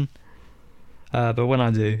often, but when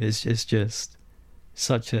I do, it's just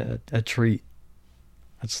such a treat.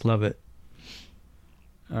 I just love it.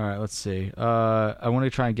 All right, let's see. I want to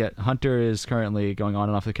try and get Hunter is currently going on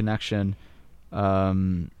and off the connection, so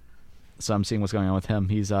I'm seeing what's going on with him.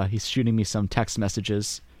 He's shooting me some text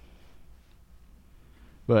messages,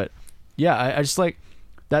 but yeah, I just like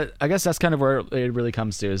that. I guess that's kind of where it really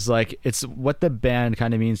comes to, is like it's what the band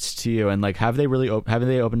kind of means to you, and like have they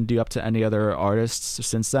opened you up to any other artists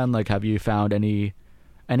since then? Like, have you found any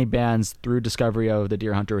bands through discovery of the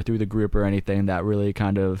Deer Hunter or through the group or anything that really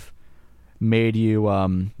kind of made you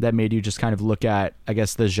just kind of look at, I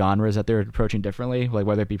guess, the genres that they're approaching differently, like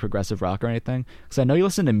whether it be progressive rock or anything? Because I know you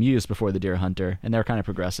listened to Muse before the Deer Hunter, and they're kind of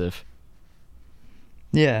progressive.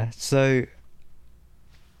 Yeah, so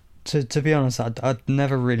to be honest, I'd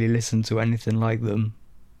never really listened to anything like them,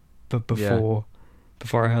 but before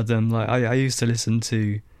I heard them, like I used to listen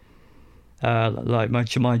to like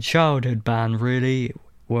my childhood band really,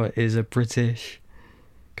 what is a British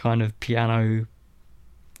kind of piano.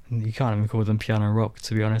 You can't even call them piano rock,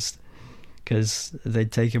 to be honest, because they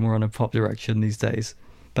take it more on a pop direction these days.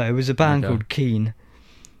 But it was a band called Keane.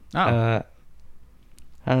 Oh.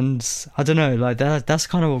 And I don't know, like that's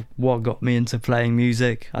kind of what got me into playing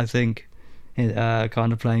music, I think.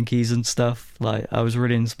 Kind of playing keys and stuff. Like I was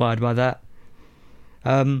really inspired by that.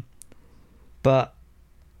 But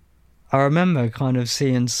I remember kind of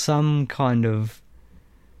seeing some kind of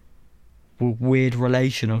weird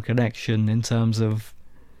relation or connection in terms of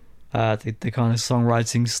the kind of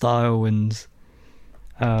songwriting style and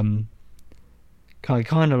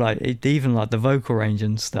kind of like even like the vocal range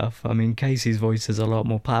and stuff. I mean, Casey's voice is a lot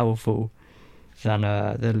more powerful than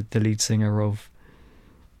the lead singer of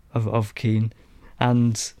Keane,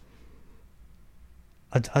 and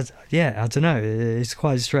I don't know. It's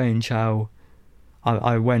quite strange how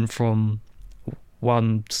I went from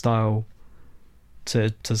one style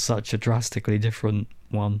to such a drastically different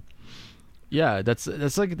one. Yeah, that's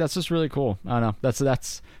just really cool. I don't know.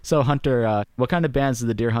 That's so Hunter. What kind of bands did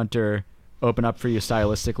the Deer Hunter open up for you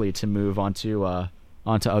stylistically to move onto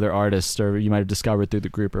other artists, or you might have discovered through the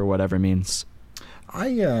group, or whatever means?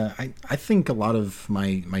 I think a lot of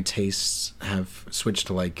my tastes have switched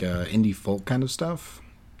to like indie folk kind of stuff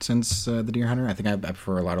since the Deer Hunter. I think I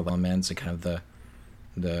prefer a lot of elements and kind of the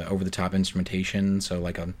over the top instrumentation. So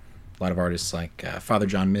like a lot of artists like Father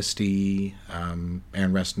John Misty,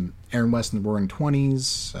 Aaron West and the Roaring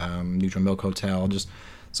Twenties, Neutral Milk Hotel, just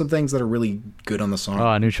some things that are really good on the song.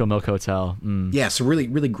 Oh, Neutral Milk Hotel. Yeah, so really,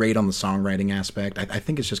 really great on the songwriting aspect. I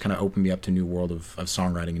think it's just kind of opened me up to a new world of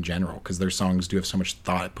songwriting in general, because their songs do have so much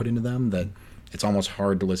thought put into them that it's almost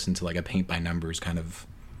hard to listen to like a paint by numbers kind of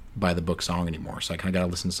by the book song anymore. So I kind of got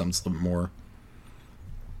to listen to something that's a little bit more,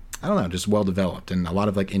 I don't know, just well developed. And a lot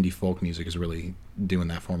of like indie folk music is really doing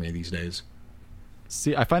that for me these days.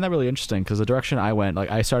 See, I find that really interesting, because the direction I went, like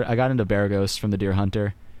I got into Bear Ghost from the Deer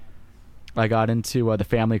Hunter. I got into the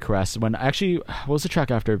Family Crest when actually, what was the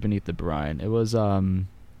track after Beneath the Brine? It was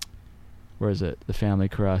where is it? The Family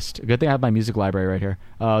Crest. Good thing I have my music library right here.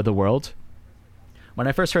 The World. When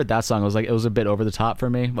I first heard that song, it was a bit over the top for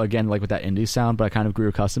me. Again, like with that indie sound, but I kind of grew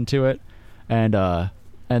accustomed to it. And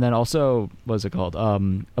then also, what was it called?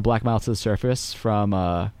 A Black Mile to the Surface from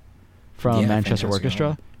Manchester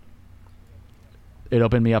Orchestra. It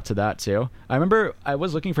opened me up to that too. I remember I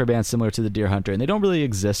was looking for bands similar to the Deer Hunter, and they don't really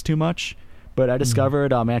exist too much. But I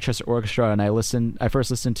discovered Manchester Orchestra, and I first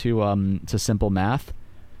listened to Simple Math,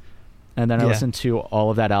 and then I listened to all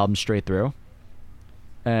of that album straight through.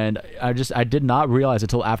 And I did not realize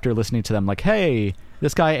until after listening to them, like, hey,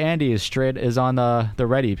 this guy Andy is on the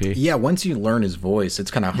Red EP. Yeah, once you learn his voice,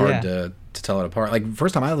 it's kind of hard to tell it apart. Like,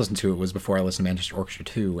 first time I listened to it was before I listened to Manchester Orchestra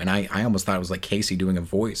 2, and I almost thought it was like Casey doing a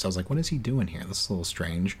voice. I was like, what is he doing here? This is a little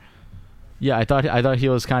strange. Yeah, I thought he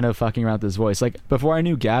was kind of fucking around with his voice. Like, before I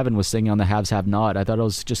knew Gavin was singing on the Haves Have Not, I thought it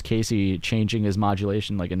was just Casey changing his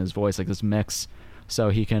modulation, like in his voice, like this mix, so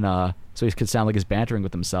he could sound like he's bantering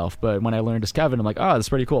with himself. But when I learned it's Kevin, I'm like, oh, that's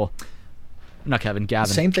pretty cool. Not Kevin,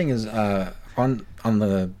 Gavin. Same thing as on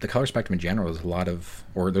the color spectrum in general.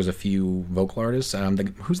 There's a few vocal artists.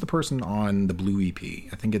 Who's the person on the Blue EP?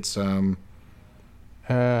 I think it's Cameron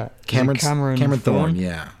Thorne.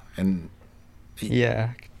 Yeah, and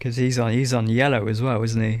yeah, because he's on Yellow as well,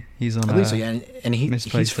 isn't he? He's on. I believe so. Yeah, and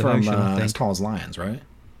he's from Devotion, As Tall as Lions, right?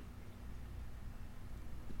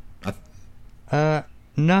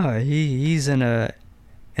 No, he's in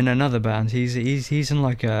another band. He's in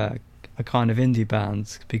like a kind of indie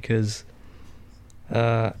band because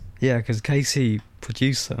because Casey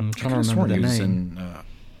produced them. I'm trying to remember their name.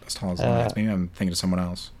 As Tall as Lions. Maybe I'm thinking of someone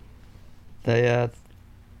else. They have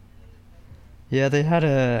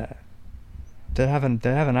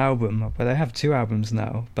an album, but they have two albums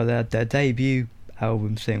now. But their debut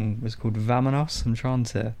album thing was called Vamonos. I'm trying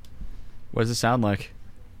to. What does it sound like?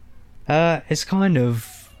 It's kind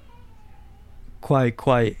of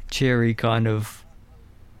quite cheery, kind of.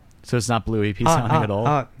 So it's not Blue EP sounding at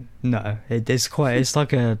all? No, it's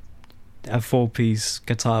like a 4-piece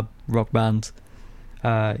guitar rock band,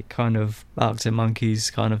 kind of Arctic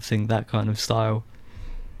Monkeys kind of thing, that kind of style.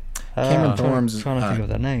 Cameron Thorne's trying to think of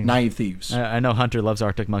their name. Naive Thieves. I know Hunter loves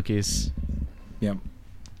Arctic Monkeys. Yep.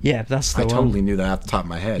 Yeah, that's the one. I totally knew that off the top of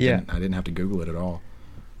my head. Yeah. I didn't have to Google it at all.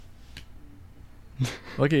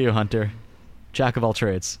 Look at you, Hunter. Jack of all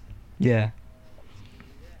trades. Yeah.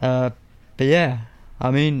 But yeah,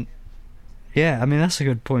 I mean that's a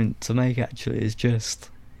good point to make. Actually, is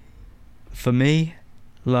just for me,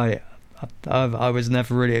 like I was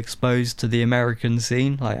never really exposed to the American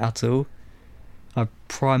scene like at all. I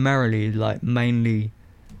primarily mainly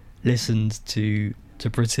listened to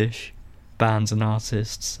British bands and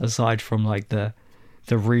artists, aside from like the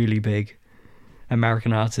really big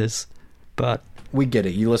American artists. But we get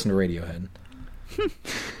it. You listen to Radiohead.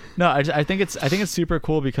 No, I think it's super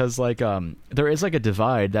cool because there is like a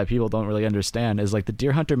divide that people don't really understand. Is like the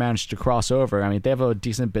Deer Hunter managed to cross over. I mean, they have a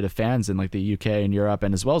decent bit of fans in like the UK and Europe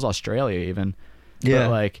and as well as Australia even. Yeah.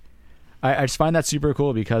 But I just find that super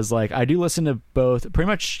cool because I do listen to both pretty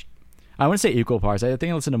much. I wouldn't say equal parts. I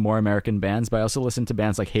think I listen to more American bands, but I also listen to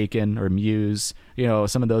bands like Haken or Muse. You know,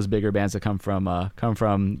 some of those bigger bands that come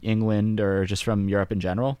from England or just from Europe in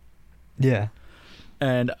general. Yeah.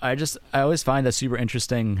 And I always find that super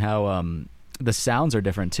interesting how the sounds are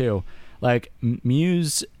different too. Like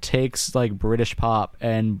Muse takes like British pop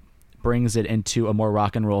and brings it into a more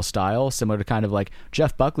rock and roll style, similar to kind of like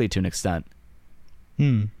Jeff Buckley to an extent.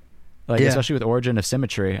 like Yeah. especially with Origin of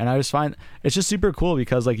Symmetry. And I just find it's just super cool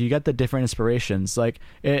because like you get the different inspirations. Like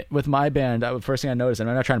with my band, first thing I noticed, and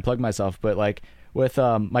I'm not trying to plug myself, but like with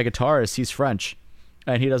my guitarist, he's French,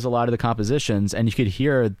 and he does a lot of the compositions, and you could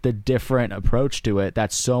hear the different approach to it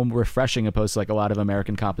that's so refreshing opposed to like a lot of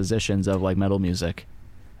American compositions of like metal music.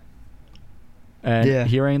 And Yeah.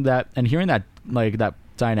 hearing that like that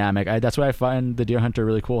dynamic, that's why I find the Deer Hunter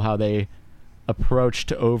really cool, how they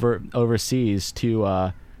approached overseas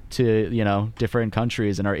to different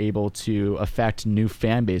countries and are able to affect new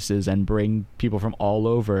fan bases and bring people from all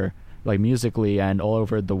over, like musically and all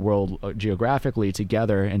over the world geographically,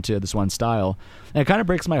 together into this one style. And it kind of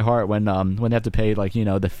breaks my heart when they have to pay like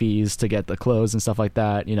the fees to get the clothes and stuff like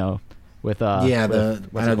that, with I know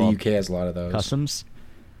the called? UK has a lot of those. Customs.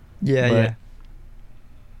 Yeah.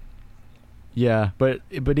 Yeah, but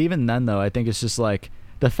even then though, I think it's just like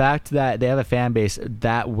the fact that they have a fan base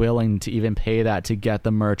that willing to even pay that to get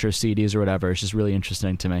the merch or CDs or whatever is just really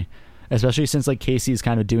interesting to me. Especially since like Casey's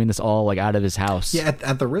kind of doing this all like out of his house. Yeah,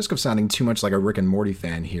 at the risk of sounding too much like a Rick and Morty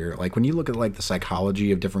fan here, like when you look at like the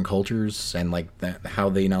psychology of different cultures and like how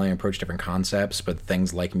they not only approach different concepts but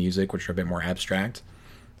things like music, which are a bit more abstract.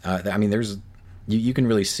 I mean, there's you can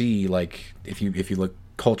really see like if you look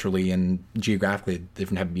culturally and geographically at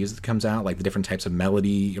different type of music that comes out, like the different types of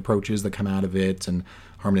melody approaches that come out of it and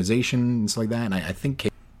harmonization and stuff like that. And I think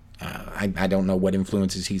I don't know what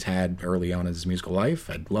influences he's had early on in his musical life.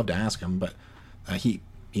 I'd love to ask him, but he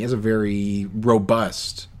has a very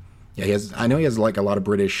robust. Yeah, I know he has like a lot of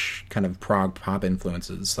British kind of prog pop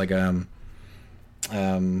influences. Like who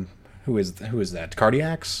is that?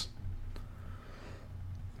 Cardiacs.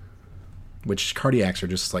 Which Cardiacs are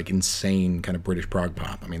just like insane kind of British prog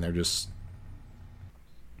pop. I mean, they're just.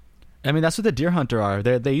 I mean, that's what the Deer Hunter are.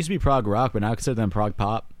 They used to be prog rock, but now I consider them prog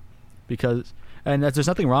pop, there's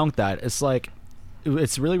nothing wrong with that. It's like,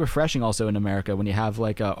 it's really refreshing also in America when you have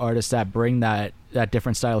like artists that bring that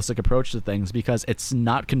different stylistic approach to things, because it's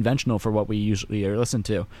not conventional for what we usually listen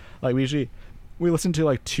to. Like we listen to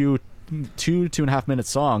like two and a half minute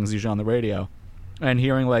songs usually on the radio, and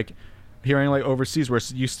hearing like overseas where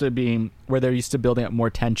they're used to building up more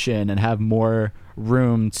tension and have more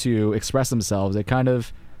room to express themselves. It kind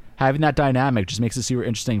of having that dynamic just makes it super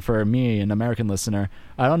interesting for me, an American listener.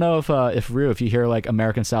 I don't know if you hear like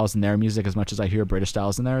American styles in their music as much as I hear British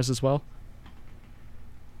styles in theirs as well.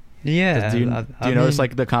 Yeah. Do you notice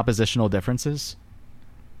like the compositional differences?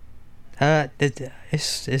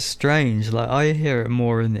 It's strange. Like I hear it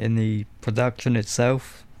more in the production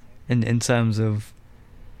itself, in terms of.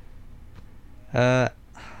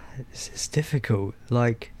 It's difficult.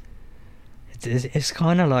 Like it's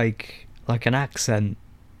kind of like an accent,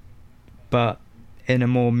 but in a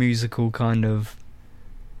more musical kind of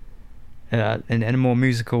in a more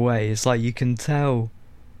musical way. It's like you can tell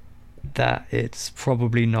that it's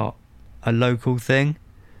probably not a local thing,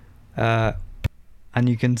 and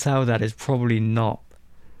you can tell that it's probably not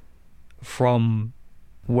from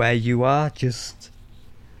where you are. Just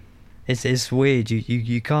it's weird.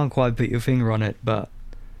 You can't quite put your finger on it, but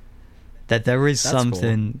that there is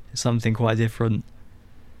something quite different,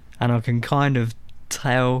 and I can kind of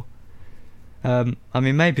tell. I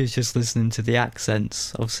mean, maybe it's just listening to the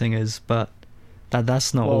accents of singers, but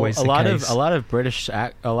that's not always the case. A lot of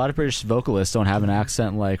British vocalists don't have an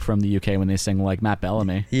accent like from the UK when they sing, like Matt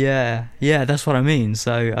Bellamy. Yeah, that's what I mean.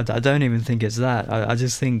 So I don't even think it's that. I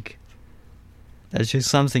just think there's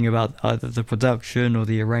just something about either the production or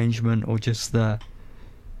the arrangement or just I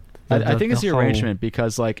think it's the arrangement,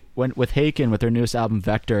 because like with Haken, with their newest album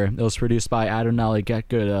Vector, it was produced by Adonali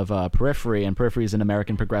Getgood of Periphery, and Periphery is an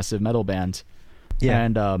American progressive metal band. Yeah.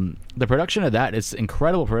 And the production of that is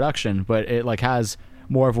incredible production, but it like has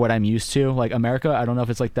more of what I'm used to. Like America, I don't know if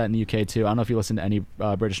it's like that in the UK too. I don't know if you listen to any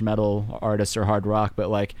British metal artists or hard rock, but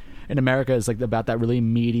like in America, it's like about that really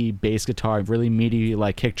meaty bass guitar, really meaty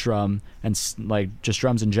like kick drum, and like just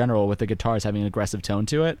drums in general, with the guitars having an aggressive tone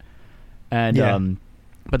to it. And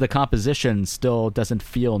but the composition still doesn't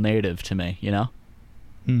feel native to me, you know?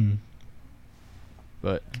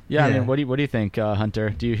 But yeah, I mean, what do you think,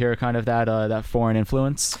 Hunter? Do you hear kind of that foreign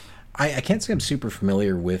influence? I can't say I'm super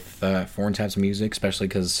familiar with foreign types of music, especially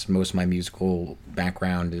because most of my musical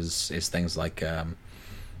background is things like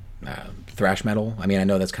thrash metal. I mean, I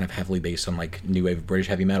know that's kind of heavily based on like new wave British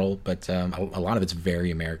heavy metal, but a lot of it's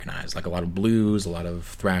very Americanized. Like a lot of blues, a lot of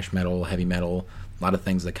thrash metal, heavy metal, a lot of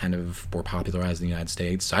things that kind of were popularized in the United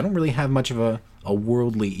States. So I don't really have much of a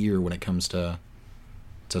worldly ear when it comes to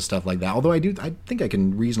stuff like that. Although I think I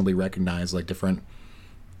can reasonably recognize like different,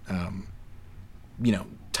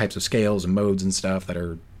 types of scales and modes and stuff that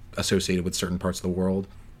are associated with certain parts of the world.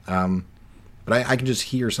 But I can just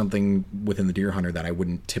hear something within the Deer Hunter that I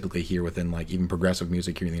wouldn't typically hear within like even progressive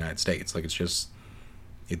music here in the United States. Like it's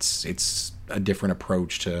a different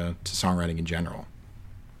approach to songwriting in general.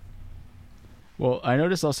 Well, I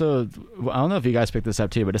noticed also, I don't know if you guys picked this up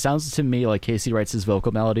too, but it sounds to me like Casey writes his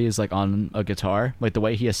vocal melodies like on a guitar, like the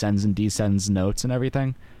way he ascends and descends notes and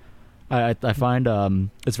everything. I find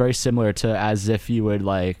it's very similar to as if you would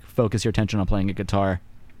like focus your attention on playing a guitar.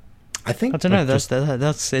 I think I don't know.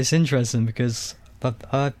 That's it's interesting because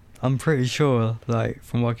I'm pretty sure, like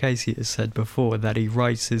from what Casey has said before, that he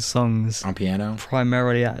writes his songs on piano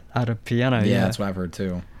primarily at a piano. Yeah, that's what I've heard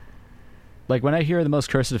too. Like when I hear The Most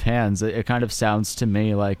Cursed of Hands, it kind of sounds to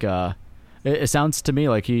me like it sounds to me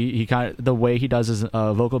like he kind of the way he does his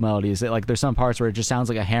vocal melodies. Like there's some parts where it just sounds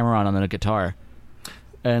like a hammer on a guitar,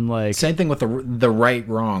 and like same thing with the right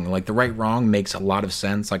wrong. Like the right wrong makes a lot of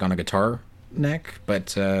sense like on a guitar neck,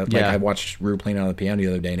 but like I watched Rue playing on the piano the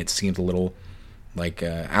other day, and it seems a little like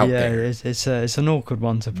out there. Yeah, it's an awkward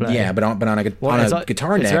one to play. Yeah, but on a guitar neck, it's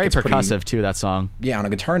very percussive too. That song. Yeah, on a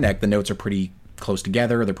guitar neck, the notes are pretty close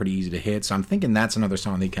together. They're pretty easy to hit. So I'm thinking that's another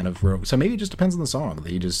song they kind of wrote. So maybe it just depends on the song.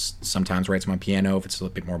 He just sometimes writes them on piano if it's a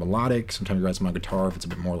bit more melodic. Sometimes he writes them on guitar if it's a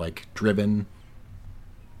bit more like driven.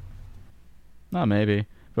 Oh, maybe.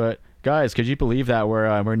 But guys, could you believe that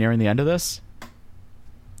we're nearing the end of this?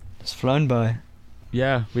 It's flown by.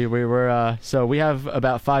 Yeah, we were. So we have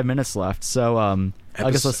about 5 minutes left. So I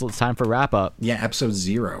guess it's time for wrap up. Yeah, episode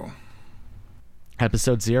 0.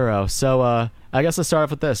 Episode 0. So I guess let's start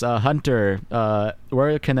off with this. Hunter,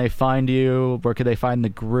 where can they find you? Where can they find the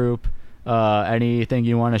group? Anything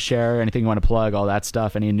you want to share? Anything you want to plug? All that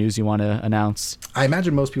stuff. Any news you want to announce? I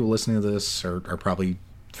imagine most people listening to this are probably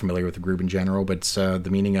familiar with the group in general, but it's the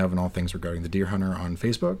meaning of and all things regarding the Deer Hunter on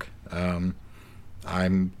Facebook.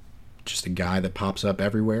 I'm just a guy that pops up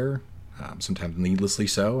everywhere, sometimes needlessly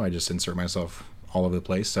so. I just insert myself all over the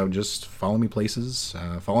place. So just follow me places.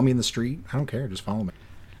 Follow me in the street. I don't care. Just follow me.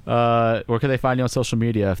 Where can they find you on social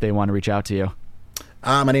media if they want to reach out to you?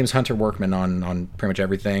 My name is Hunter Workman on pretty much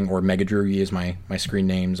everything, or Megadroogie is my screen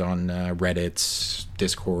names on Reddit,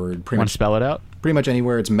 Discord. Want to spell it out? Pretty much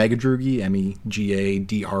anywhere. It's Megadroogie,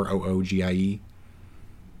 Megadroogie.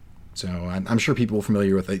 So I'm sure people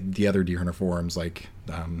familiar with the other Deer Hunter forums, like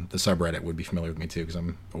the subreddit, would be familiar with me too, because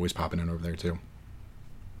I'm always popping in over there too.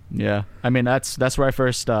 Yeah, I mean that's where I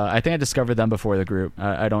first. I think I discovered them before the group.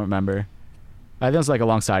 I don't remember. I think it was like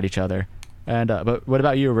alongside each other. And but what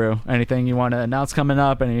about you, Rue? Anything you want to announce coming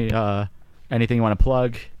up? Anything you want to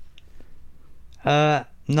plug?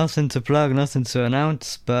 Nothing to plug, nothing to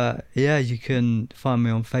announce. But yeah, you can find me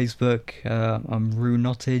on Facebook. I'm Rue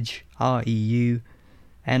Nottage, REUNOTTAGE.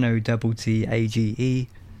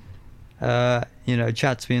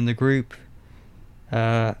 Chat to me in the group.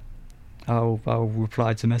 I'll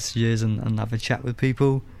reply to messages and have a chat with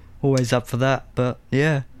people. Always up for that. But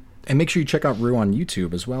yeah. And make sure you check out Rue on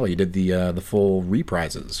YouTube as well. He did the full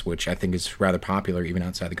reprises, which I think is rather popular even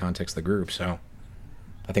outside the context of the group. So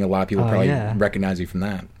I think a lot of people probably recognize you from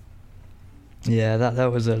that. Yeah,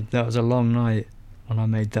 that was a long night when I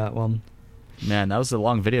made that one. Man, that was a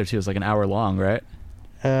long video too. It was like an hour long, right?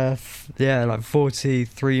 Yeah, like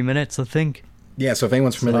 43 minutes, I think. Yeah, so if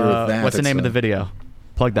anyone's familiar with that, what's the name of the video?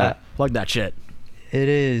 Plug that. Plug that shit. It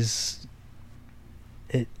is.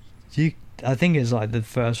 I think it's like the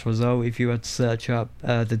first result if you had to search up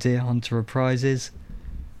the Deer Hunter reprises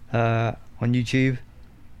on YouTube.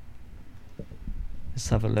 Let's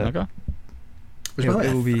have a look. Okay.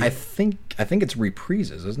 I think it's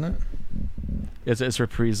reprises, isn't it? It's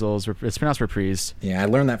reprisals. It's pronounced reprise. Yeah, I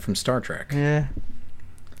learned that from Star Trek. Yeah.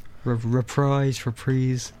 Reprise.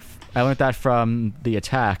 I learned that from The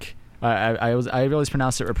Attack. I always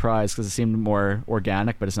pronounced it reprise because it seemed more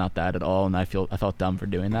organic, but it's not that at all, and I felt dumb for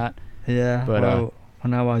doing that. Yeah, but well,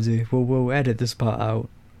 now I do. We'll edit this part out.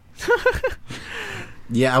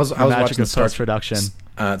 Yeah, I was watching post-production.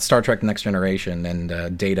 Star Trek Next Generation,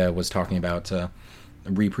 and Data was talking about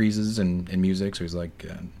reprises in music. So he's like,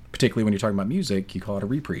 particularly when you're talking about music, you call it a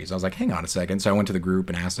reprise. I was like, hang on a second. So I went to the group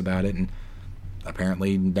and asked about it, and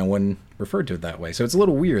apparently no one referred to it that way. So it's a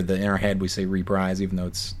little weird that in our head we say reprise, even though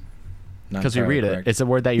it's not because we read correct. It. It's a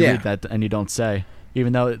word that you read that and you don't say.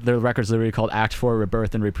 Even though the record's literally called Act 4,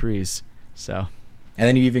 Rebirth, and Reprise. So. And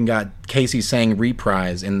then you even got Casey saying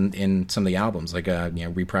reprise in some of the albums, like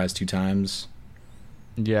reprise 2 times.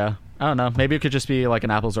 Yeah. I don't know. Maybe it could just be like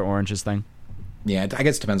an apples or oranges thing. Yeah, I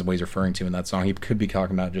guess it depends on what he's referring to in that song. He could be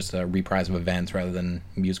talking about just a reprise of events rather than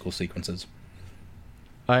musical sequences.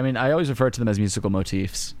 I mean, I always refer to them as musical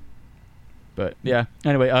motifs. But yeah.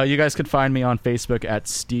 Anyway, you guys can find me on Facebook at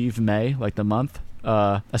Steve May, like the month.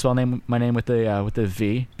 I spell my name with the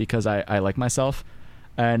V because I like myself.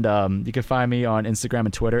 And you can find me on Instagram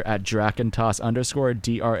and Twitter at Drakontas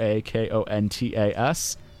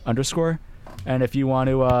 _DRAKONTAS _. And if you want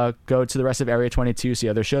to go to the rest of Area 22, see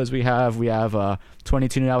other shows we have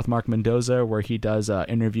 22 Now with Mark Mendoza, where he does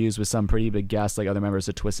interviews with some pretty big guests like other members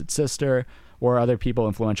of Twisted Sister or other people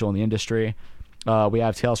influential in the industry. We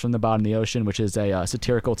have Tales from the Bottom of the Ocean, which is a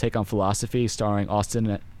satirical take on philosophy starring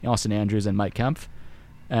Austin Andrews and Mike Kempf.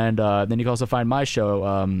 And then you can also find my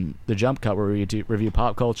show, The Jump Cut, where we review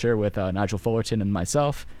pop culture with Nigel Fullerton and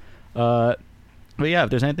myself. But yeah, if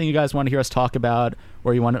there's anything you guys want to hear us talk about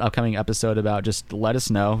or you want an upcoming episode about, just let us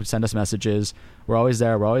know. Send us messages. We're always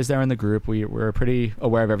there. We're always there in the group. We're pretty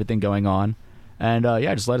aware of everything going on. And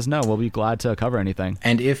yeah, just let us know. We'll be glad to cover anything.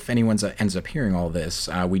 And if anyone ends up hearing all this,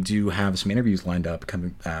 we do have some interviews lined up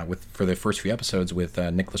coming for the first few episodes with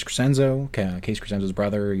Nicholas Crescenzo, Case Crescenzo's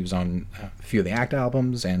brother. He was on a few of the ACT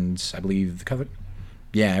albums, and I believe the cover.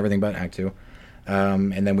 Yeah, everything but Act 2.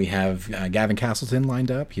 And then we have Gavin Castleton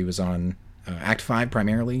lined up. He was on Act 5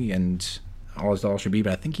 primarily, and All As Dolls Should Be,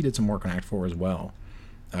 but I think he did some work on Act 4 as well.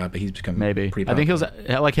 But he's become pretty popular. I think he was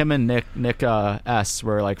like him and Nick S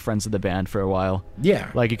were like friends of the band for a while. Yeah,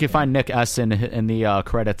 like you can find Nick S in the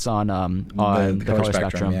credits on the Color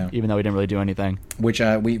Spectrum, yeah. Even though he didn't really do anything. Which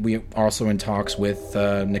we are also in talks with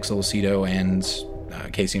Nick Solicido and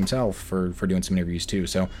Casey himself for doing some interviews too.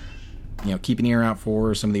 So keep an ear out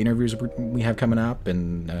for some of the interviews we have coming up,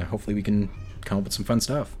 and hopefully we can come up with some fun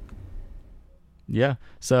stuff. Yeah.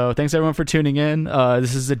 So thanks everyone for tuning in.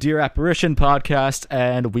 This is the Dear Apparition podcast,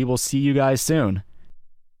 and we will see you guys soon.